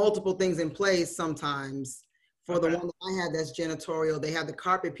multiple things in place sometimes. For the one that I had that's janitorial, they have the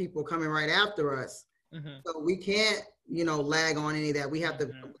carpet people coming right after us. So we can't, you know, lag on any of that. We have to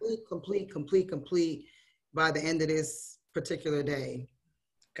complete by the end of this particular day.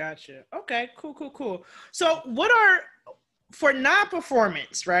 Gotcha. Okay, cool. So what are, for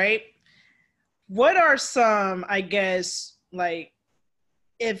non-performance, right? What are some, I guess, like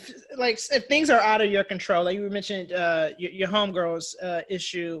if things are out of your control, like you mentioned your homegirl's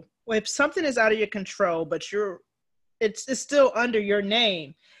issue, well, if something is out of your control, but it's still under your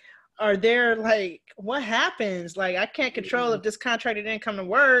name, are there, like, what happens? Like, I can't control if this contractor didn't come to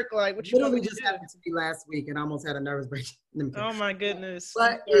work. Like, what you literally just happened to me last week, and I almost had a nervous breakdown. Oh my goodness!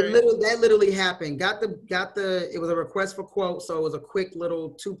 But that literally happened. It was a request for quote, so it was a quick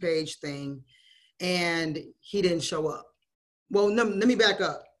little 2-page thing, and he didn't show up. Well, let me back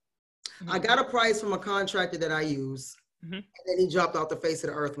up. I got a price from a contractor that I use, and then he dropped off the face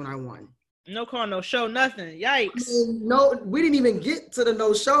of the earth when I won. No call, no show, nothing. Yikes! I mean, no, we didn't even get to the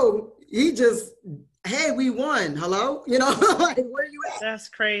no show. He just, hey, we won. Hello, you know, like, where you at? That's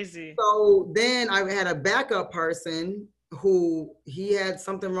crazy. So then I had a backup person who, he had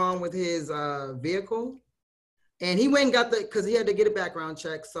something wrong with his vehicle, and he went and got because he had to get a background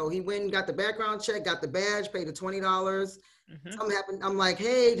check. So he went and got the background check, got the badge, paid the $20. Something happened. I'm like,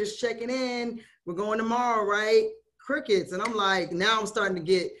 hey, just checking in. We're going tomorrow, right? Crickets. And I'm like, now I'm starting to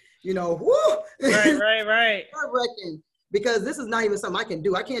get, you know, whoo. Right. Because this is not even something I can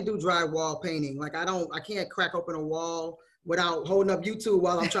do. I can't do drywall painting. Like, I can't crack open a wall without holding up YouTube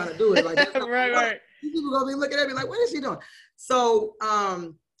while I'm trying to do it. Like, right. People gonna be looking at me like, what is she doing? So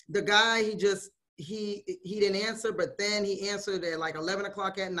the guy, he didn't answer, but then he answered at like 11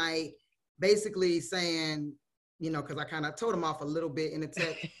 o'clock at night, basically saying, you know, because I kind of told him off a little bit in the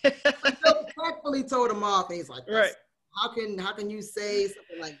text. I respectfully told him off, and he's like, right. How can you say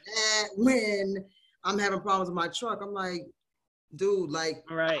something like that when I'm having problems with my truck? I'm like, dude, like,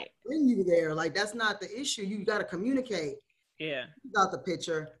 right. I'll bring you there. Like, that's not the issue. You got to communicate. Yeah. You got the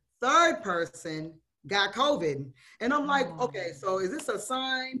picture. Third person got COVID. And I'm like, okay, so is this a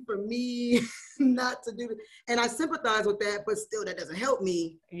sign for me not to do this? And I sympathize with that, but still that doesn't help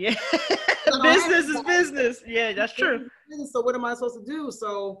me. Yeah. Business is business. Yeah, that's true. So what am I supposed to do?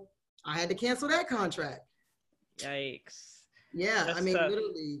 So I had to cancel that contract. Yikes. Yeah, That's I mean, tough.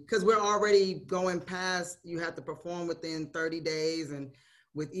 literally, because we're already going past, you have to perform within 30 days. And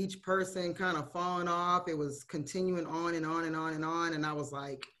with each person kind of falling off, it was continuing on and on and on and on. And I was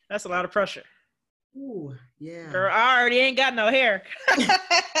like, that's a lot of pressure. ooh, yeah. Girl, I already ain't got no hair.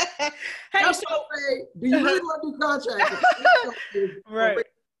 Hey, so do you really want to do contracts? right.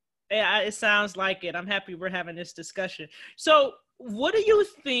 Yeah, it sounds like it. I'm happy we're having this discussion. So what do you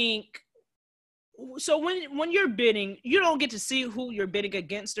think? So when you're bidding, you don't get to see who you're bidding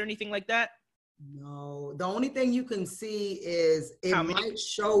against or anything like that? No, the only thing you can see is it might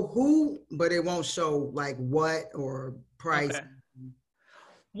show who, but it won't show like what or price. Okay.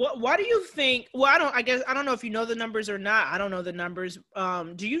 Why do you think, well, I don't know if you know the numbers or not. I don't know the numbers.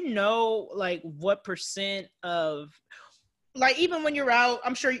 Do you know like what percent of, like, even when you're out,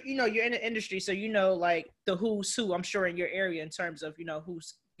 I'm sure, you know, you're in the industry, so you know, like the who's who, I'm sure, in your area in terms of, you know,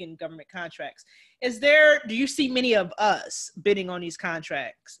 who's getting government contracts. Do you see many of us bidding on these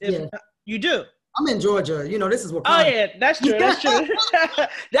contracts? Yeah. You do? I'm in Georgia. You know, this is what. Oh yeah, that's true. That's true.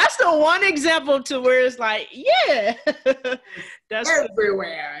 That's the one example to where it's like, yeah, that's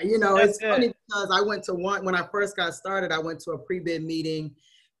everywhere. You know, that's it's good. funny because I went to when I first got started, I went to a pre-bid meeting,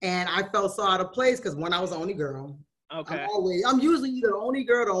 and I felt so out of place because I was the only girl. Okay. I'm usually either the only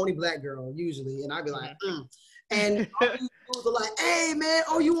girl or the only black girl usually, and I'd be like, and all these dudes are like, hey man,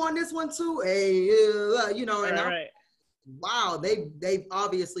 oh, you on this one too? Hey, you know, and right. wow, they've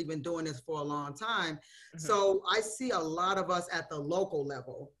obviously been doing this for a long time. So I see a lot of us at the local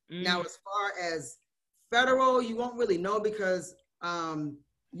level. Now, as far as federal, you won't really know because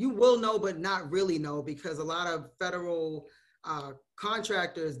you will know, but not really know, because a lot of federal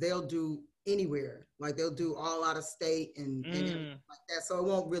contractors, they'll do anywhere. Like they'll do all out of state and everything like that. So it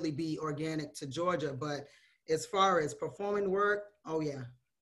won't really be organic to Georgia. But as far as performing work, oh yeah.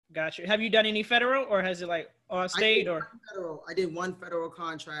 Gotcha. Have you done any federal, or has it like all state or? I did one federal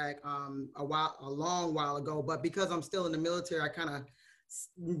contract a long while ago, but because I'm still in the military, I kind of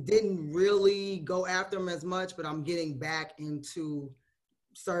didn't really go after them as much, but I'm getting back into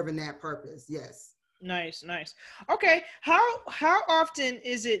serving that purpose. Yes. Nice. Okay. How often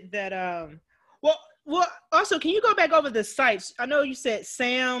is it that well also, can you go back over the sites? I know you said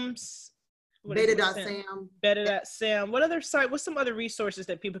Sam's Beta.sam. Beta.sam. What's some other resources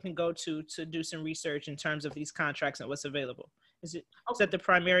that people can go to do some research in terms of these contracts and what's available? Is that the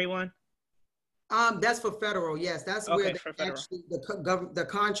primary one? That's for federal. Yes, that's where actually the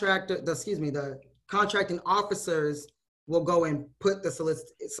contracting officers will go and put the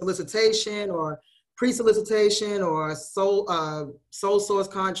solicitation or pre-solicitation or sole source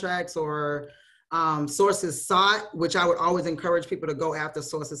contracts or sources sought, which I would always encourage people to go after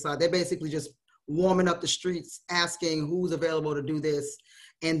sources sought. They're basically just warming up the streets, asking who's available to do this.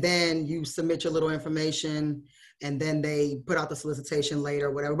 And then you submit your little information and then they put out the solicitation later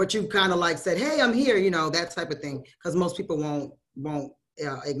or whatever. But you kind of like said, hey, I'm here, that type of thing. Because most people won't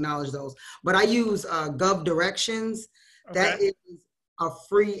acknowledge those. But I use Gov Directions. Okay. That is a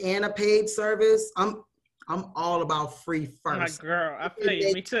free and a paid service. I'm all about free first. My girl, I feel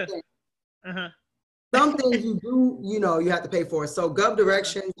you. Me too. Some things you do, you have to pay for. So Gov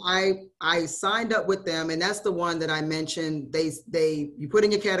Directions, I signed up with them, and that's the one that I mentioned. You put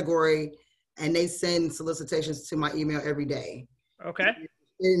in your category, and they send solicitations to my email every day. Okay.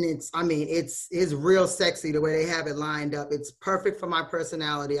 And it's real sexy the way they have it lined up. It's perfect for my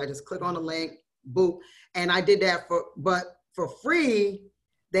personality. I just click on the link, boop, and I did that for free.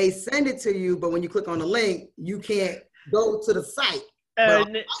 They send it to you, but when you click on the link, you can't go to the site.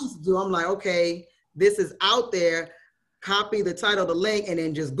 I'm like, okay, this is out there. Copy the title, the link, and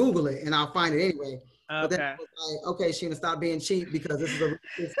then just Google it, and I'll find it anyway. Okay. But then I was like, okay, Sheena, stop being cheap because this is a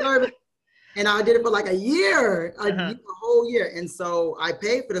service. And I did it for like a year, a whole year. And so I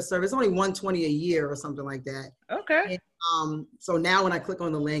paid for the service, only $120 a year or something like that. Okay. And, so now when I click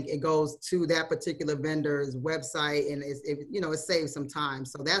on the link, it goes to that particular vendor's website, and it saves some time.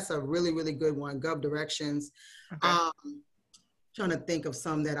 So that's a really, really good one. Gov Directions. Okay. Trying to think of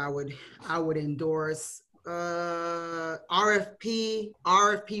some that I would endorse. RFP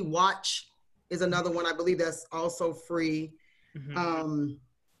Watch is another one. I believe that's also free.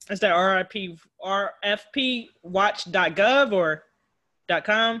 Is that rfpwatch.gov or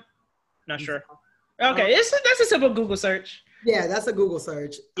 .com? Not sure. Okay, that's a simple Google search. Yeah, that's a Google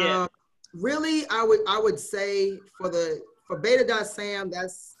search. Yeah. Really, I would say for beta.sam,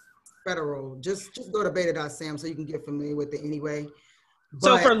 that's federal. Just go to beta.sam so you can get familiar with it anyway.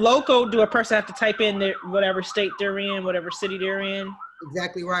 So for local, do a person have to type in whatever state they're in, whatever city they're in?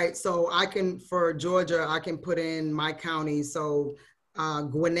 Exactly right. So for Georgia, I can put in my county. So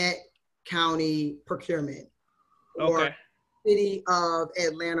Gwinnett County Procurement or City of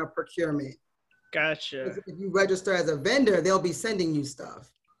Atlanta Procurement. Gotcha. If you register as a vendor, they'll be sending you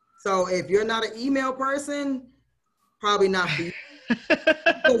stuff. So if you're not an email person, probably not for you.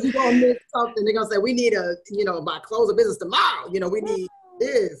 Because you're going to miss something. They're going to say, we need by close of business tomorrow, we need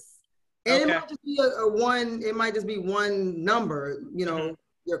this. And it might just be it might just be one number,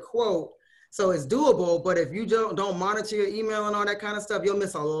 your quote. So it's doable, but if you don't monitor your email and all that kind of stuff, you'll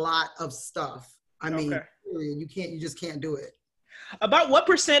miss a lot of stuff. You just can't do it. About what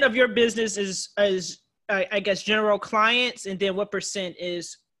 % of your business is I guess, general clients, and then what %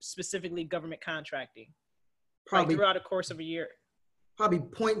 is specifically government contracting? Probably throughout the course of a year. Probably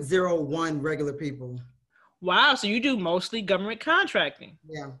 0.01 regular people. Wow, so you do mostly government contracting.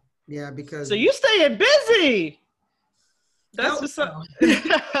 Yeah, because... So you staying busy. That's what's up.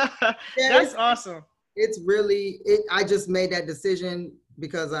 That's awesome. It's really, I just made that decision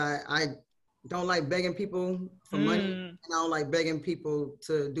because I don't like begging people for money, and I don't like begging people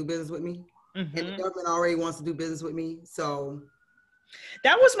to do business with me. And the government already wants to do business with me, so...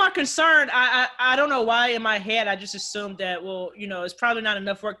 That was my concern. I don't know why in my head I just assumed that, it's probably not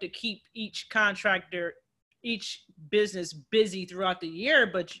enough work to keep each contractor, each business busy throughout the year,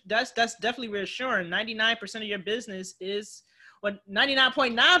 but that's definitely reassuring. 99% of your business is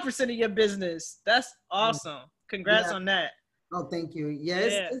 99.9% of your business. That's awesome. Congrats on that. Oh, thank you.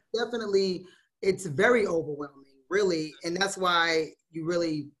 It's definitely, it's very overwhelming, really. And that's why you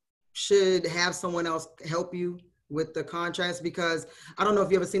really should have someone else help you with the contracts, because I don't know if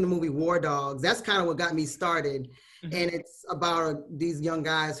you ever seen the movie War Dogs. That's kind of what got me started. Mm-hmm. And it's about these young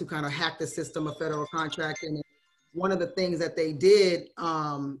guys who kind of hacked the system of federal contracting. And one of the things that they did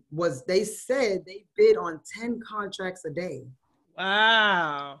was they said they bid on 10 contracts a day.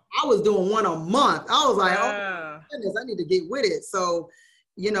 Wow. I was doing one a month. I was like, oh my goodness, I need to get with it. So,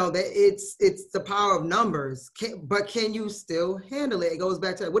 you know, that it's the power of numbers. But can you still handle it? It goes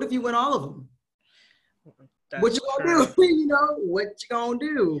back to that. What if you win all of them? That's what you gonna do? You know, what you gonna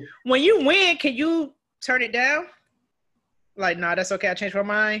do? When you win, can you turn it down? Like, nah, that's okay. I changed my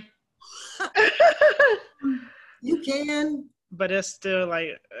mind. You can. But it's still like,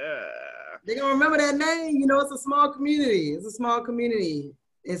 they're gonna remember that name. You know, it's a small community. It's a small community,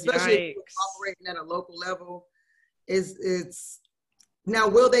 especially if you're operating at a local level. It's now.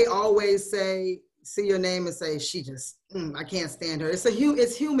 Will they always see your name and say she just? I can't stand her.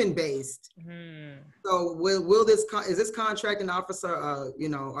 It's human based. Mm-hmm. So will this is this contracting officer you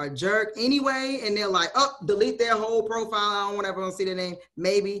know, a jerk anyway? And they're like, oh, delete their whole profile. I don't want everyone to see their name.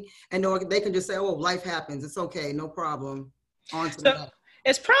 Maybe, and they can just say, oh, life happens. It's okay, no problem. On to the next.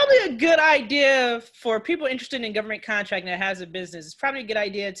 It's probably a good idea for people interested in government contracting that has a business. It's probably a good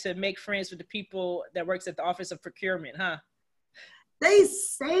idea to make friends with the people that works at the Office of Procurement, huh? They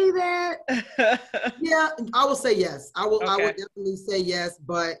say that. Yeah, I will say yes. I would definitely say yes,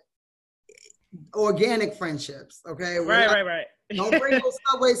 but organic friendships, okay? Right. Don't bring those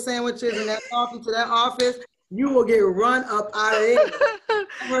Subway sandwiches and that coffee to that office. You will get run up out of it.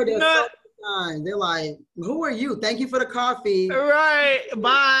 I heard that so many times. They're like, who are you? Thank you for the coffee. Right,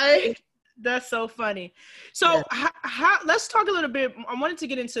 bye. That's so funny. So let's talk a little bit. I wanted to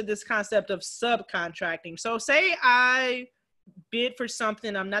get into this concept of subcontracting. So say I bid for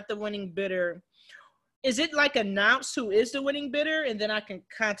something, I'm not the winning bidder. Is it like announced who is the winning bidder, and then I can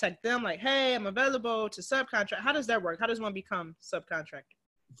contact them like, hey, I'm available to subcontract? How does that work? How does one become subcontractor?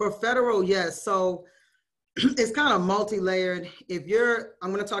 For federal, yes. So it's kind of multi-layered.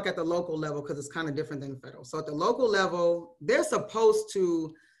 I'm going to talk at the local level because it's kind of different than federal. So at the local level, they're supposed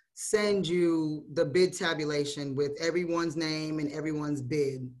to send you the bid tabulation with everyone's name and everyone's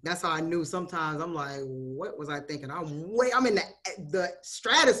bid. That's how I knew. Sometimes I'm like, what was I thinking? I'm in the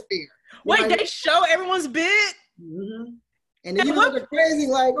stratosphere. Wait, they show everyone's bid? Mm-hmm. And then you look crazy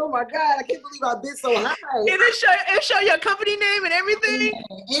like, oh my God, I can't believe I bid so high. And it show your company name and everything?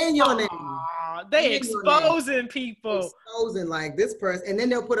 And your name. They exposing people. Exposing like this person. And then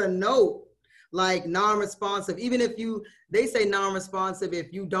they'll put a note like non-responsive. Even if they say non-responsive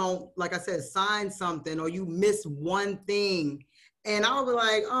if you don't, like I said, sign something or you miss one thing. And I'll be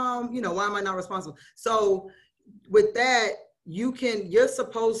like, you know, why am I not responsible? So with that, you're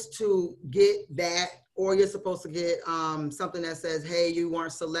supposed to get that, or you're supposed to get something that says, hey, you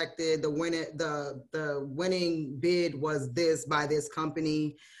weren't selected. The winning bid was this by this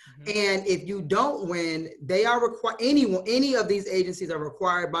company. Mm-hmm. And if you don't win, they are required, any of these agencies are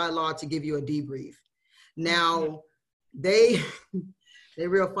required by law to give you a debrief. Now, they're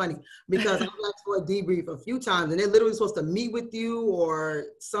real funny because I've asked for a debrief a few times and they're literally supposed to meet with you or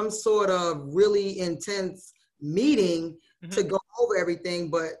some sort of really intense meeting to go over everything,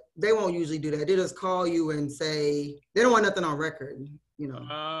 but they won't usually do that. They just call you and say, they don't want nothing on record, you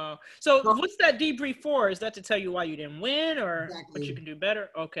know. So what's that debrief for? Is that to tell you why you didn't win or what you can do better?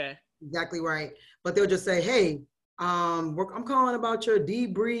 Okay. Exactly right. But they'll just say, hey, I'm calling about your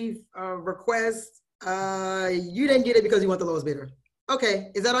debrief request. You didn't get it because you want the lowest bidder.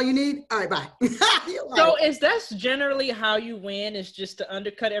 Okay, is that all you need? All right, bye. So is that generally how you win, is just to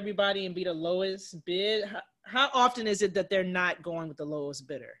undercut everybody and be the lowest bid? How often is it that they're not going with the lowest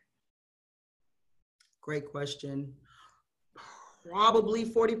bidder? Great question. Probably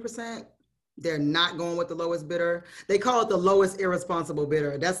 40%. They're not going with the lowest bidder. They call it the lowest irresponsible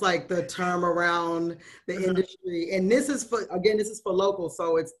bidder. That's like the term around the industry. And this is for local.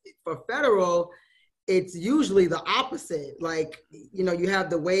 So it's for federal, it's usually the opposite. Like, you know, you have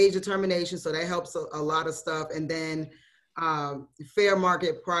the wage determination. So that helps a lot of stuff. And then fair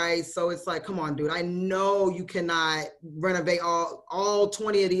market price. So it's like, come on, dude, I know you cannot renovate all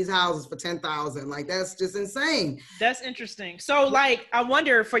 20 of these houses for $10,000. Like, that's just insane. That's interesting. So like, I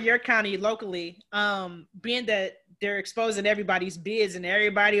wonder for your county locally, being that they're exposing everybody's bids and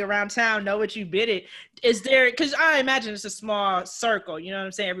everybody around town know what you bid it, is there, because I imagine it's a small circle, you know what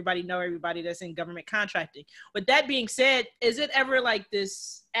I'm saying? Everybody know everybody that's in government contracting. With that being said, is it ever like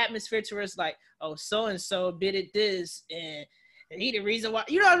this atmosphere to where it's like, oh, so-and-so bidded this He the reason why,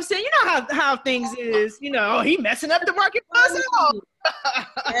 you know what I'm saying? You know how things is, you know, he messing up the market for us all.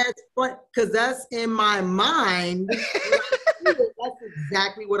 That's fun, because that's in my mind. That's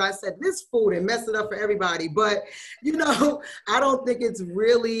exactly what I said. This food and mess it up for everybody. But, you know, I don't think it's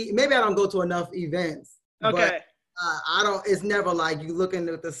really, maybe I don't go to enough events. Okay. But, I don't, it's never like you looking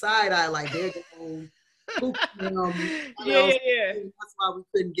at the side eye like they're going yeah. That's why we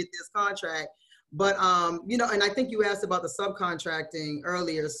couldn't get this contract. But, you know, and I think you asked about the subcontracting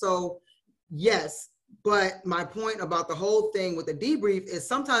earlier. So, yes. But my point about the whole thing with the debrief is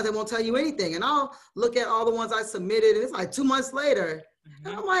sometimes they won't tell you anything. And I'll look at all the ones I submitted and it's like 2 months later.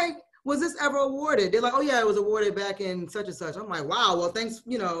 And I'm like, was this ever awarded? They're like, oh yeah, it was awarded back in such and such. I'm like, wow, well, thanks,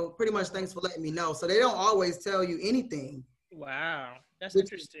 you know, pretty much thanks for letting me know. So they don't always tell you anything. Wow, that's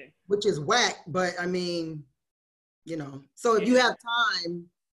interesting. Which is whack, but I mean, you know, so if you have time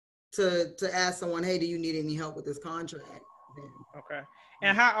to ask someone, hey, do you need any help with this contract? Then, okay.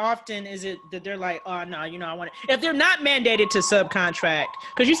 And how often is it that they're like, oh, no, you know, I want to, if they're not mandated to subcontract,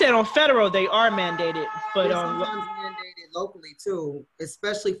 because you said on federal, they are mandated, but sometimes mandated locally too,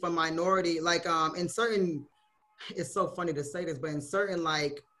 especially for minority, like in certain, it's so funny to say this, but in certain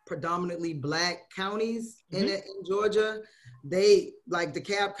like predominantly Black counties in Georgia, they, like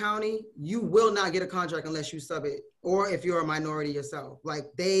DeKalb County, you will not get a contract unless you sub it, or if you're a minority yourself.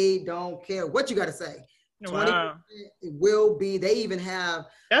 Like they don't care what you got to say. Wow. It will be, they even have.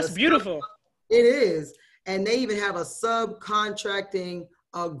 That's beautiful. It is. And they even have a subcontracting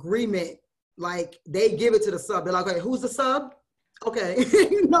agreement. Like they give it to the sub. They're like, okay, who's the sub? Okay.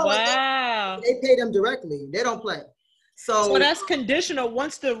 You know, wow. They pay them directly. They don't play. So that's conditional.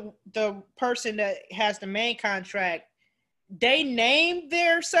 Once the person that has the main contract, they name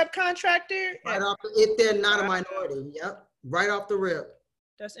their subcontractor? Right off if they're not a minority. Yep. Right off the rip.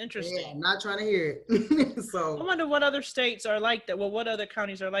 That's interesting. Yeah, I'm not trying to hear it. So I wonder what other states are like that. Well, what other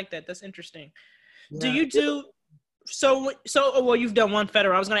counties are like that? That's interesting. Yeah. Do you do well, you've done one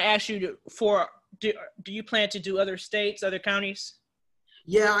federal. I was going to ask you do you plan to do other states, other counties?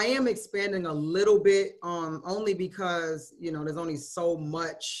 Yeah, I am expanding a little bit, only because, you know, there's only so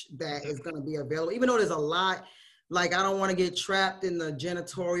much that is going to be available, even though there's a lot. Like, I don't want to get trapped in the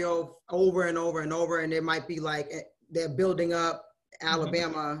janitorial over and over and over. And there might be like, they're building up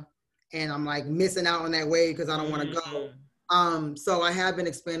Alabama and I'm like missing out on that wave because I don't want to go. So I have been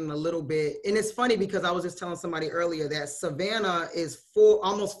expanding a little bit. And it's funny because I was just telling somebody earlier that Savannah is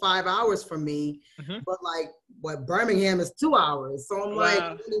almost 5 hours from me, but like what Birmingham is 2 hours. So I'm like,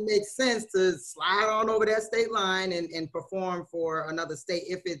 it really makes sense to slide on over that state line and perform for another state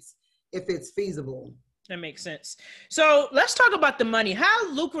if it's feasible. That makes sense. So let's talk about the money.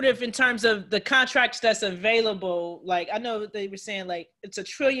 How lucrative in terms of the contracts that's available? Like, I know they were saying like it's $1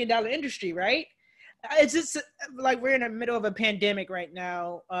 trillion industry, right? It's just like we're in the middle of a pandemic right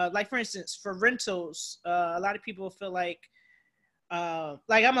now. Like for instance, for rentals, a lot of people feel like I'm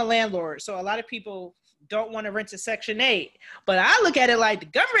a landlord, so a lot of people don't want to rent to Section 8. But I look at it like the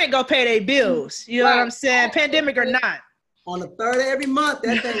government gonna pay their bills. You know what I'm saying? Pandemic or not. On the 3rd of every month,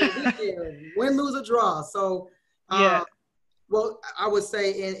 that thing will be there. Win, lose, or draw. So, well, I would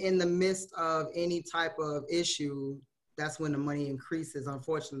say in the midst of any type of issue, that's when the money increases,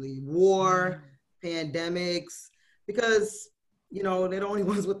 unfortunately. War, pandemics, because, you know, they're the only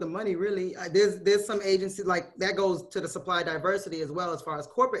ones with the money, really. There's some agencies, like that goes to the supply diversity as well as far as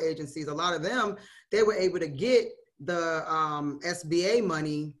corporate agencies. A lot of them, they were able to get the SBA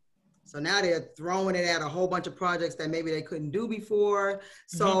money. So now they're throwing it at a whole bunch of projects that maybe they couldn't do before.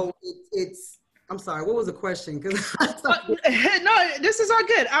 So it's, I'm sorry, what was the question? No, this is all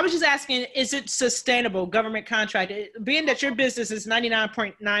good. I was just asking, is it sustainable, government contract? Being that your business is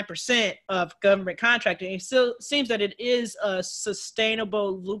 99.9% of government contracting, it still seems that it is a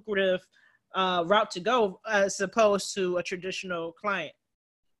sustainable, lucrative route to go as opposed to a traditional client.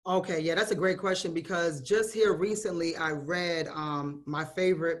 Okay, yeah, that's a great question because just here recently I read my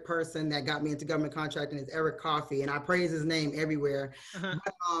favorite person that got me into government contracting is Eric Coffey, and I praise his name everywhere. But,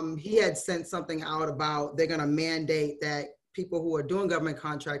 he had sent something out about they're going to mandate that people who are doing government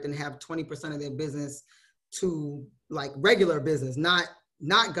contracting have 20% of their business to like regular business, not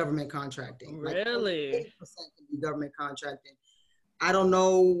government contracting. Really? Like 8% can be government contracting. I don't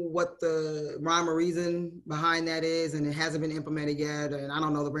know what the rhyme or reason behind that is, and it hasn't been implemented yet, and I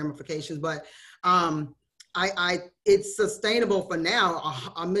don't know the ramifications, but it's sustainable for now,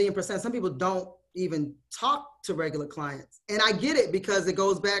 1,000,000%. Some people don't even talk to regular clients, and I get it because it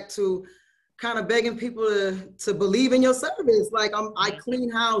goes back to kind of begging people to believe in your service. Like I clean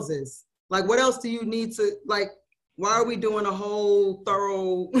houses. Like what else do you need to, like, why are we doing a whole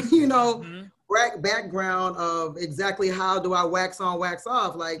thorough, you know, background of exactly how do I wax on, wax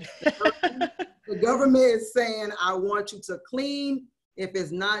off. Like the government is saying, I want you to clean. If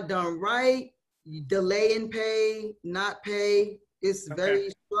it's not done right, you delay in pay, not pay. It's very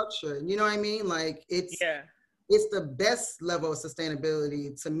structured. You know what I mean? Like it's the best level of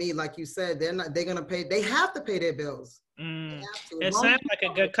sustainability to me. Like you said, they're gonna pay. They have to pay their bills. It sounds like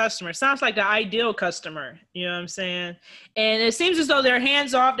a good customer. It sounds like the ideal customer. You know what I'm saying? And it seems as though they're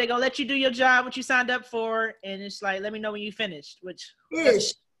hands off. They're gonna let you do your job, what you signed up for, and it's like, let me know when you finished. Which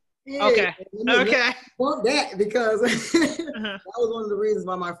okay. Want that because that was one of the reasons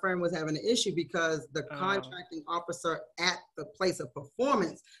why my friend was having an issue, because the contracting officer at the place of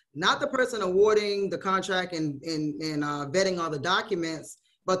performance, not the person awarding the contract and vetting all the documents,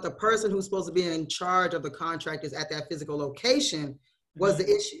 but the person who's supposed to be in charge of the contract is at that physical location was the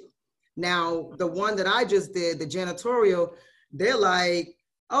issue. Now, the one that I just did, the janitorial, they're like,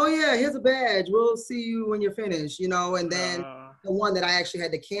 oh yeah, here's a badge. We'll see you when you're finished, you know, and then the one that I actually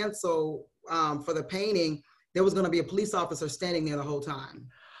had to cancel for the painting, there was going to be a police officer standing there the whole time.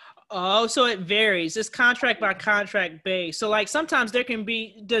 Oh, so it varies. It's contract by contract base. So like sometimes there can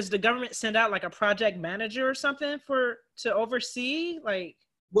be, does the government send out like a project manager or something to oversee? Like,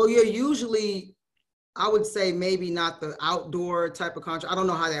 well, you're usually, I would say maybe not the outdoor type of contract. I don't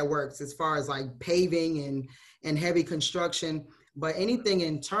know how that works as far as like paving and heavy construction, but anything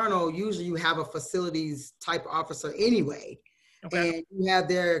internal, usually you have a facilities type officer anyway. And you have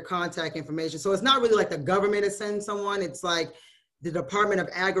their contact information. So it's not really like the government is sending someone. It's like the Department of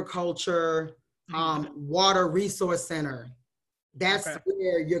Agriculture, Water Resource Center. That's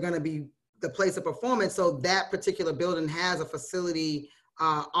where you're going to be the place of performance. So that particular building has a facility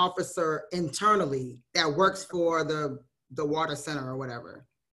officer internally that works for the water center or whatever.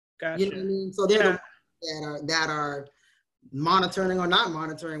 Gotcha. You know what I mean? So they're the ones that are monitoring or not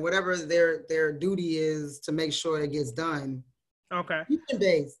monitoring, whatever their duty is to make sure it gets done. Okay.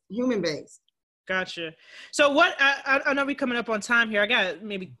 Human based. Gotcha. So what, I know we're coming up on time here. I got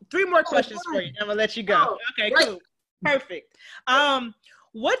maybe 3 more questions for you. I'm gonna let you go. Okay, great. Cool. Perfect.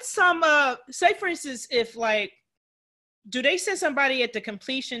 What's some, say for instance, if like, do they send somebody at the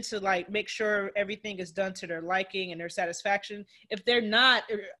completion to like make sure everything is done to their liking and their satisfaction? If they're not,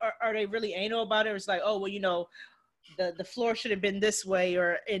 are they really anal about it? Or it's like, oh, well, you know, the floor should have been this way,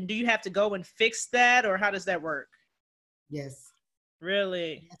 and do you have to go and fix that, or how does that work? Yes.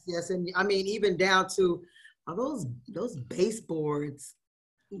 Really? Yes. And I mean, even down to those baseboards.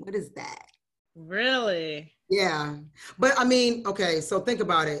 What is that? Really? Yeah. But I mean, okay, so think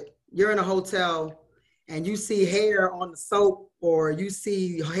about it. You're in a hotel and you see hair on the soap or you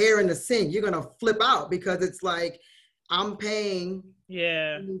see hair in the sink, you're going to flip out because it's like, I'm paying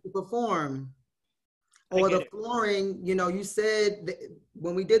to perform. Or the flooring, you know, you said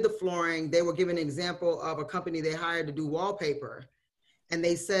when we did the flooring, they were giving an example of a company they hired to do wallpaper. And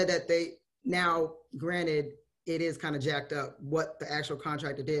they said that now, granted, it is kind of jacked up what the actual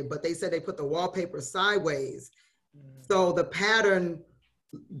contractor did, but they said they put the wallpaper sideways. So the pattern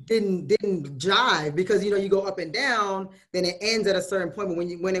didn't jive because, you know, you go up and down, then it ends at a certain point. But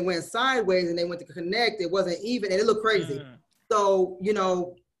when it went sideways and they went to connect, it wasn't even and it looked crazy. So, you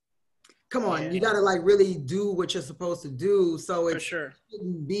know, come on, you got to like really do what you're supposed to do. So it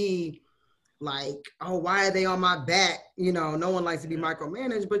shouldn't be like, oh, why are they on my back? You know, no one likes to be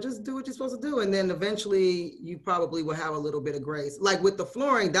micromanaged, but just do what you're supposed to do. And then eventually you probably will have a little bit of grace. Like with the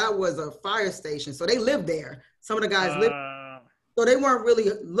flooring, that was a fire station. So they lived there. Some of the guys lived. So they weren't really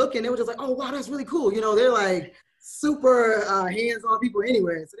looking. They were just like, oh, wow, that's really cool. You know, they're like super hands-on people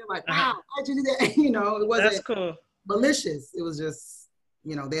anyway. So they're like, wow, how'd you do that? You know, it wasn't malicious. It was just,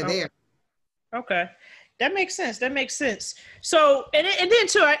 you know, they're there. Okay. That makes sense. That makes sense. So, and then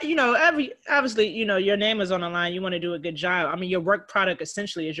too, you know, obviously, you know, your name is on the line. You want to do a good job. I mean, your work product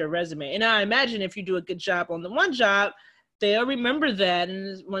essentially is your resume. And I imagine if you do a good job on the one job, they'll remember that.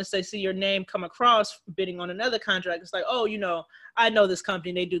 And once they see your name come across bidding on another contract, it's like, oh, you know, I know this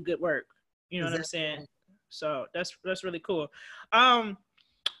company, they do good work. You know what I'm saying? So that's really cool.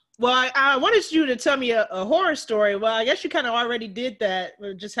 Well, I wanted you to tell me a horror story. Well, I guess you kind of already did that.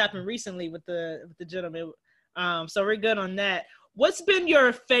 It just happened recently with the gentleman. So we're good on that. What's been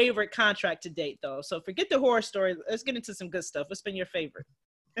your favorite contract to date, though? So forget the horror story. Let's get into some good stuff. What's been your favorite?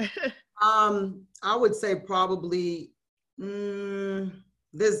 I would say probably the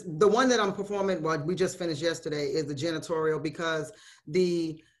one that I'm performing. Well, we just finished yesterday is the janitorial because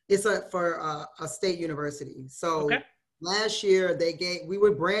it's for a state university. So. Okay. Last year, we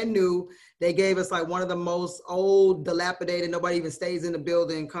were brand new. They gave us like one of the most old, dilapidated, nobody even stays in the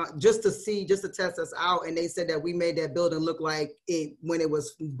building, just to test us out. And they said that we made that building look like it when it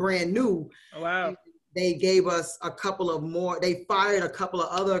was brand new. Oh, wow. They gave us a couple of more, they fired a couple of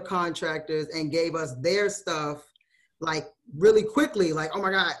other contractors and gave us their stuff like really quickly. Like, oh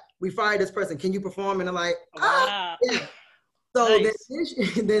my God, we fired this person. Can you perform? And they're like, wow. Yeah. So Nice.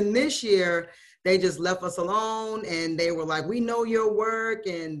 then this year, they just left us alone and they were like, we know your work.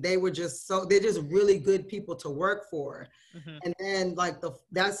 And they were they're just really good people to work for. Mm-hmm. And then like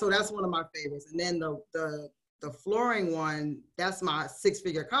that's one of my favorites. And then the flooring one, that's my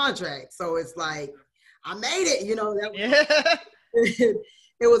 6-figure contract. So it's like, I made it, that was,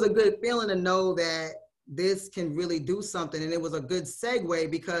 it was a good feeling to know that this can really do something. And it was a good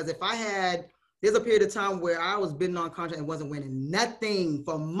segue because there's a period of time where I was bidding on contract and wasn't winning nothing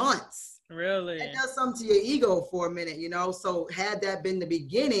for months. Really? That does something to your ego for a minute, So had that been the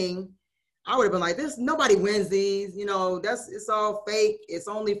beginning, I would have been like, nobody wins these, it's all fake. It's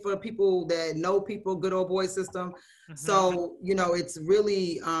only for people that know people, good old boy system. Mm-hmm. So, it's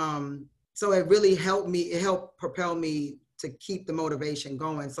really, so it really helped me. It helped propel me to keep the motivation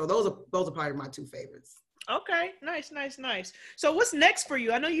going. So those are probably my 2 favorites. Okay, nice. So what's next for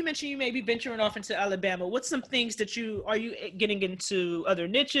you? I know you mentioned you may be venturing off into Alabama. What's some things that are you getting into other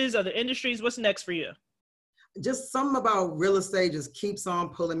niches, other industries? What's next for you? Just something about real estate just keeps on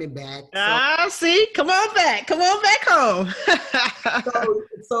pulling me back. See, come on back home.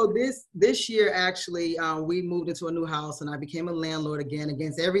 so this year, actually, we moved into a new house and I became a landlord again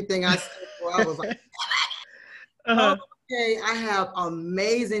against everything I said before. I was like, uh-huh. Okay, I have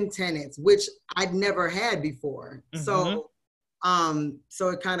amazing tenants, which I'd never had before. Mm-hmm. So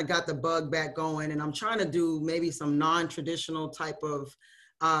it kind of got the bug back going, and I'm trying to do maybe some non-traditional type of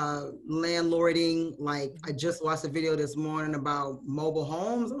landlording. Like I just watched a video this morning about mobile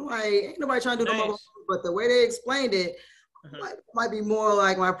homes. I'm like, ain't nobody trying to do the mobile homes, but the way they explained it might be more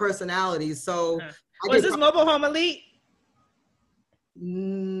like my personality. So is this Mobile Home Elite?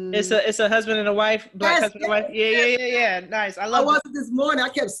 It's a husband and a wife, black husband and wife. Yeah. Nice. I love it. I watched it this morning. I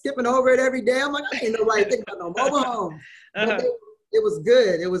kept skipping over it every day. I'm like, I ain't nobody thinking about no mobile homes. But it was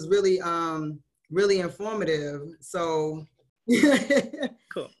good. It was really, really informative. So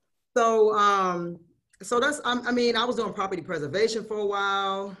cool. So that's, I was doing property preservation for a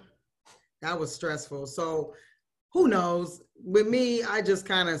while. That was stressful. So who knows? With me, I just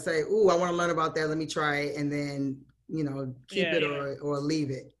kind of say, ooh, I want to learn about that. Let me try it. And then keep it or leave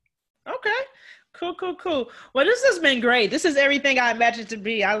it. Okay. Cool. Well, this has been great. This is everything I imagined to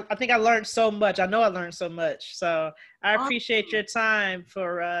be. I think I learned so much. I know I learned so much. So I appreciate your time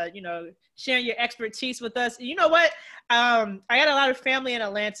for, sharing your expertise with us. You know what? I got a lot of family in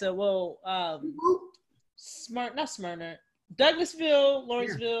Atlanta. Well, Smyrna, Douglasville,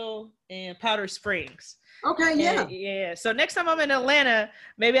 Lawrenceville, and Powder Springs. Okay, yeah. Yeah. So next time I'm in Atlanta,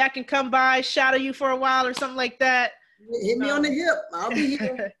 maybe I can come by, shadow you for a while or something like that. Hit me on the hip. I'll be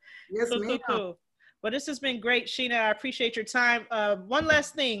here. Yes, ma'am. Cool. Well, this has been great, Sheena. I appreciate your time. One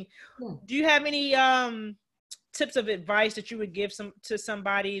last thing. Do you have any tips of advice that you would give to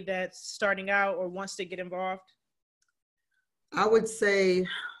somebody that's starting out or wants to get involved? I would say,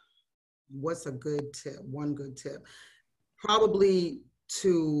 what's a good tip? One good tip. Probably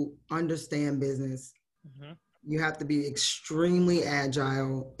to understand business. Mm-hmm. You have to be extremely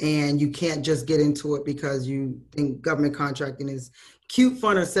agile, and you can't just get into it because you think government contracting is cute,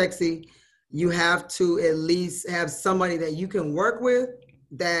 fun, or sexy. You have to at least have somebody that you can work with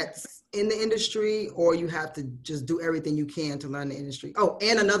that's in the industry, or you have to just do everything you can to learn the industry. Oh,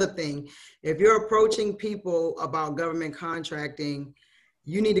 and another thing, if you're approaching people about government contracting,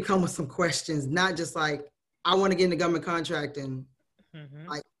 you need to come with some questions, not just like, I want to get into government contracting,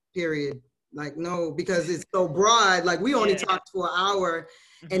 like, period. Like, no, because it's so broad. Like, we only talked for an hour,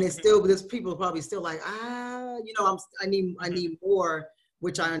 and it's still, there's people probably still like, I need more,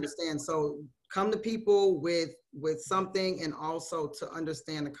 which I understand. So come to people with something, and also to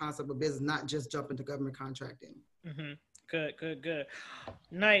understand the concept of business, not just jump into government contracting. Good.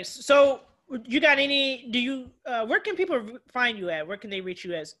 Nice. So you got where can people find you at? Where can they reach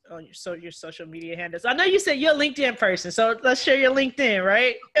you as on your social media handles? I know you said you're a LinkedIn person, so let's share your LinkedIn,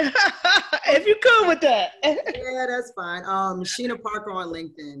 right? If you're cool with that. Yeah, that's fine. Sheena Parker on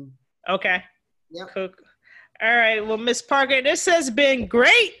LinkedIn. Okay. Yep. Cool. All right. Well, Miss Parker, this has been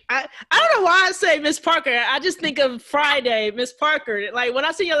great. I don't know why I say Miss Parker. I just think of Friday, Miss Parker. Like when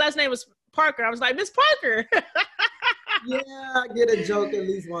I see your last name was Parker, I was like, Miss Parker. Yeah, I get a joke at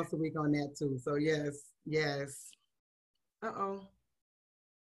least once a week on that too. So yes. Uh-oh.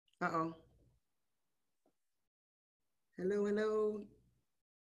 Hello, hello.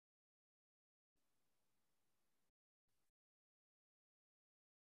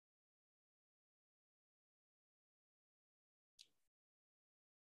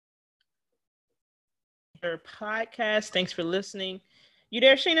 Your podcast. Thanks for listening. You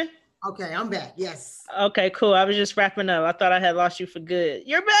there, Sheena? Okay, I'm back. Yes. Okay, cool. I was just wrapping up. I thought I had lost you for good.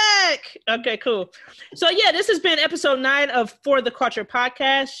 You're back. Okay, cool. So yeah, this has been episode 9 of For the Culture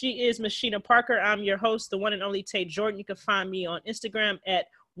podcast. She is Miss Sheena Parker. I'm your host, the one and only Tay Jordan. You can find me on Instagram at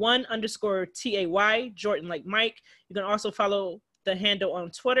 @1_TAY Jordan like Mike. You can also follow the handle on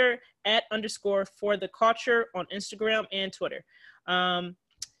Twitter at _ For the Culture on Instagram and Twitter.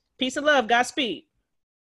 Peace and love. Godspeed.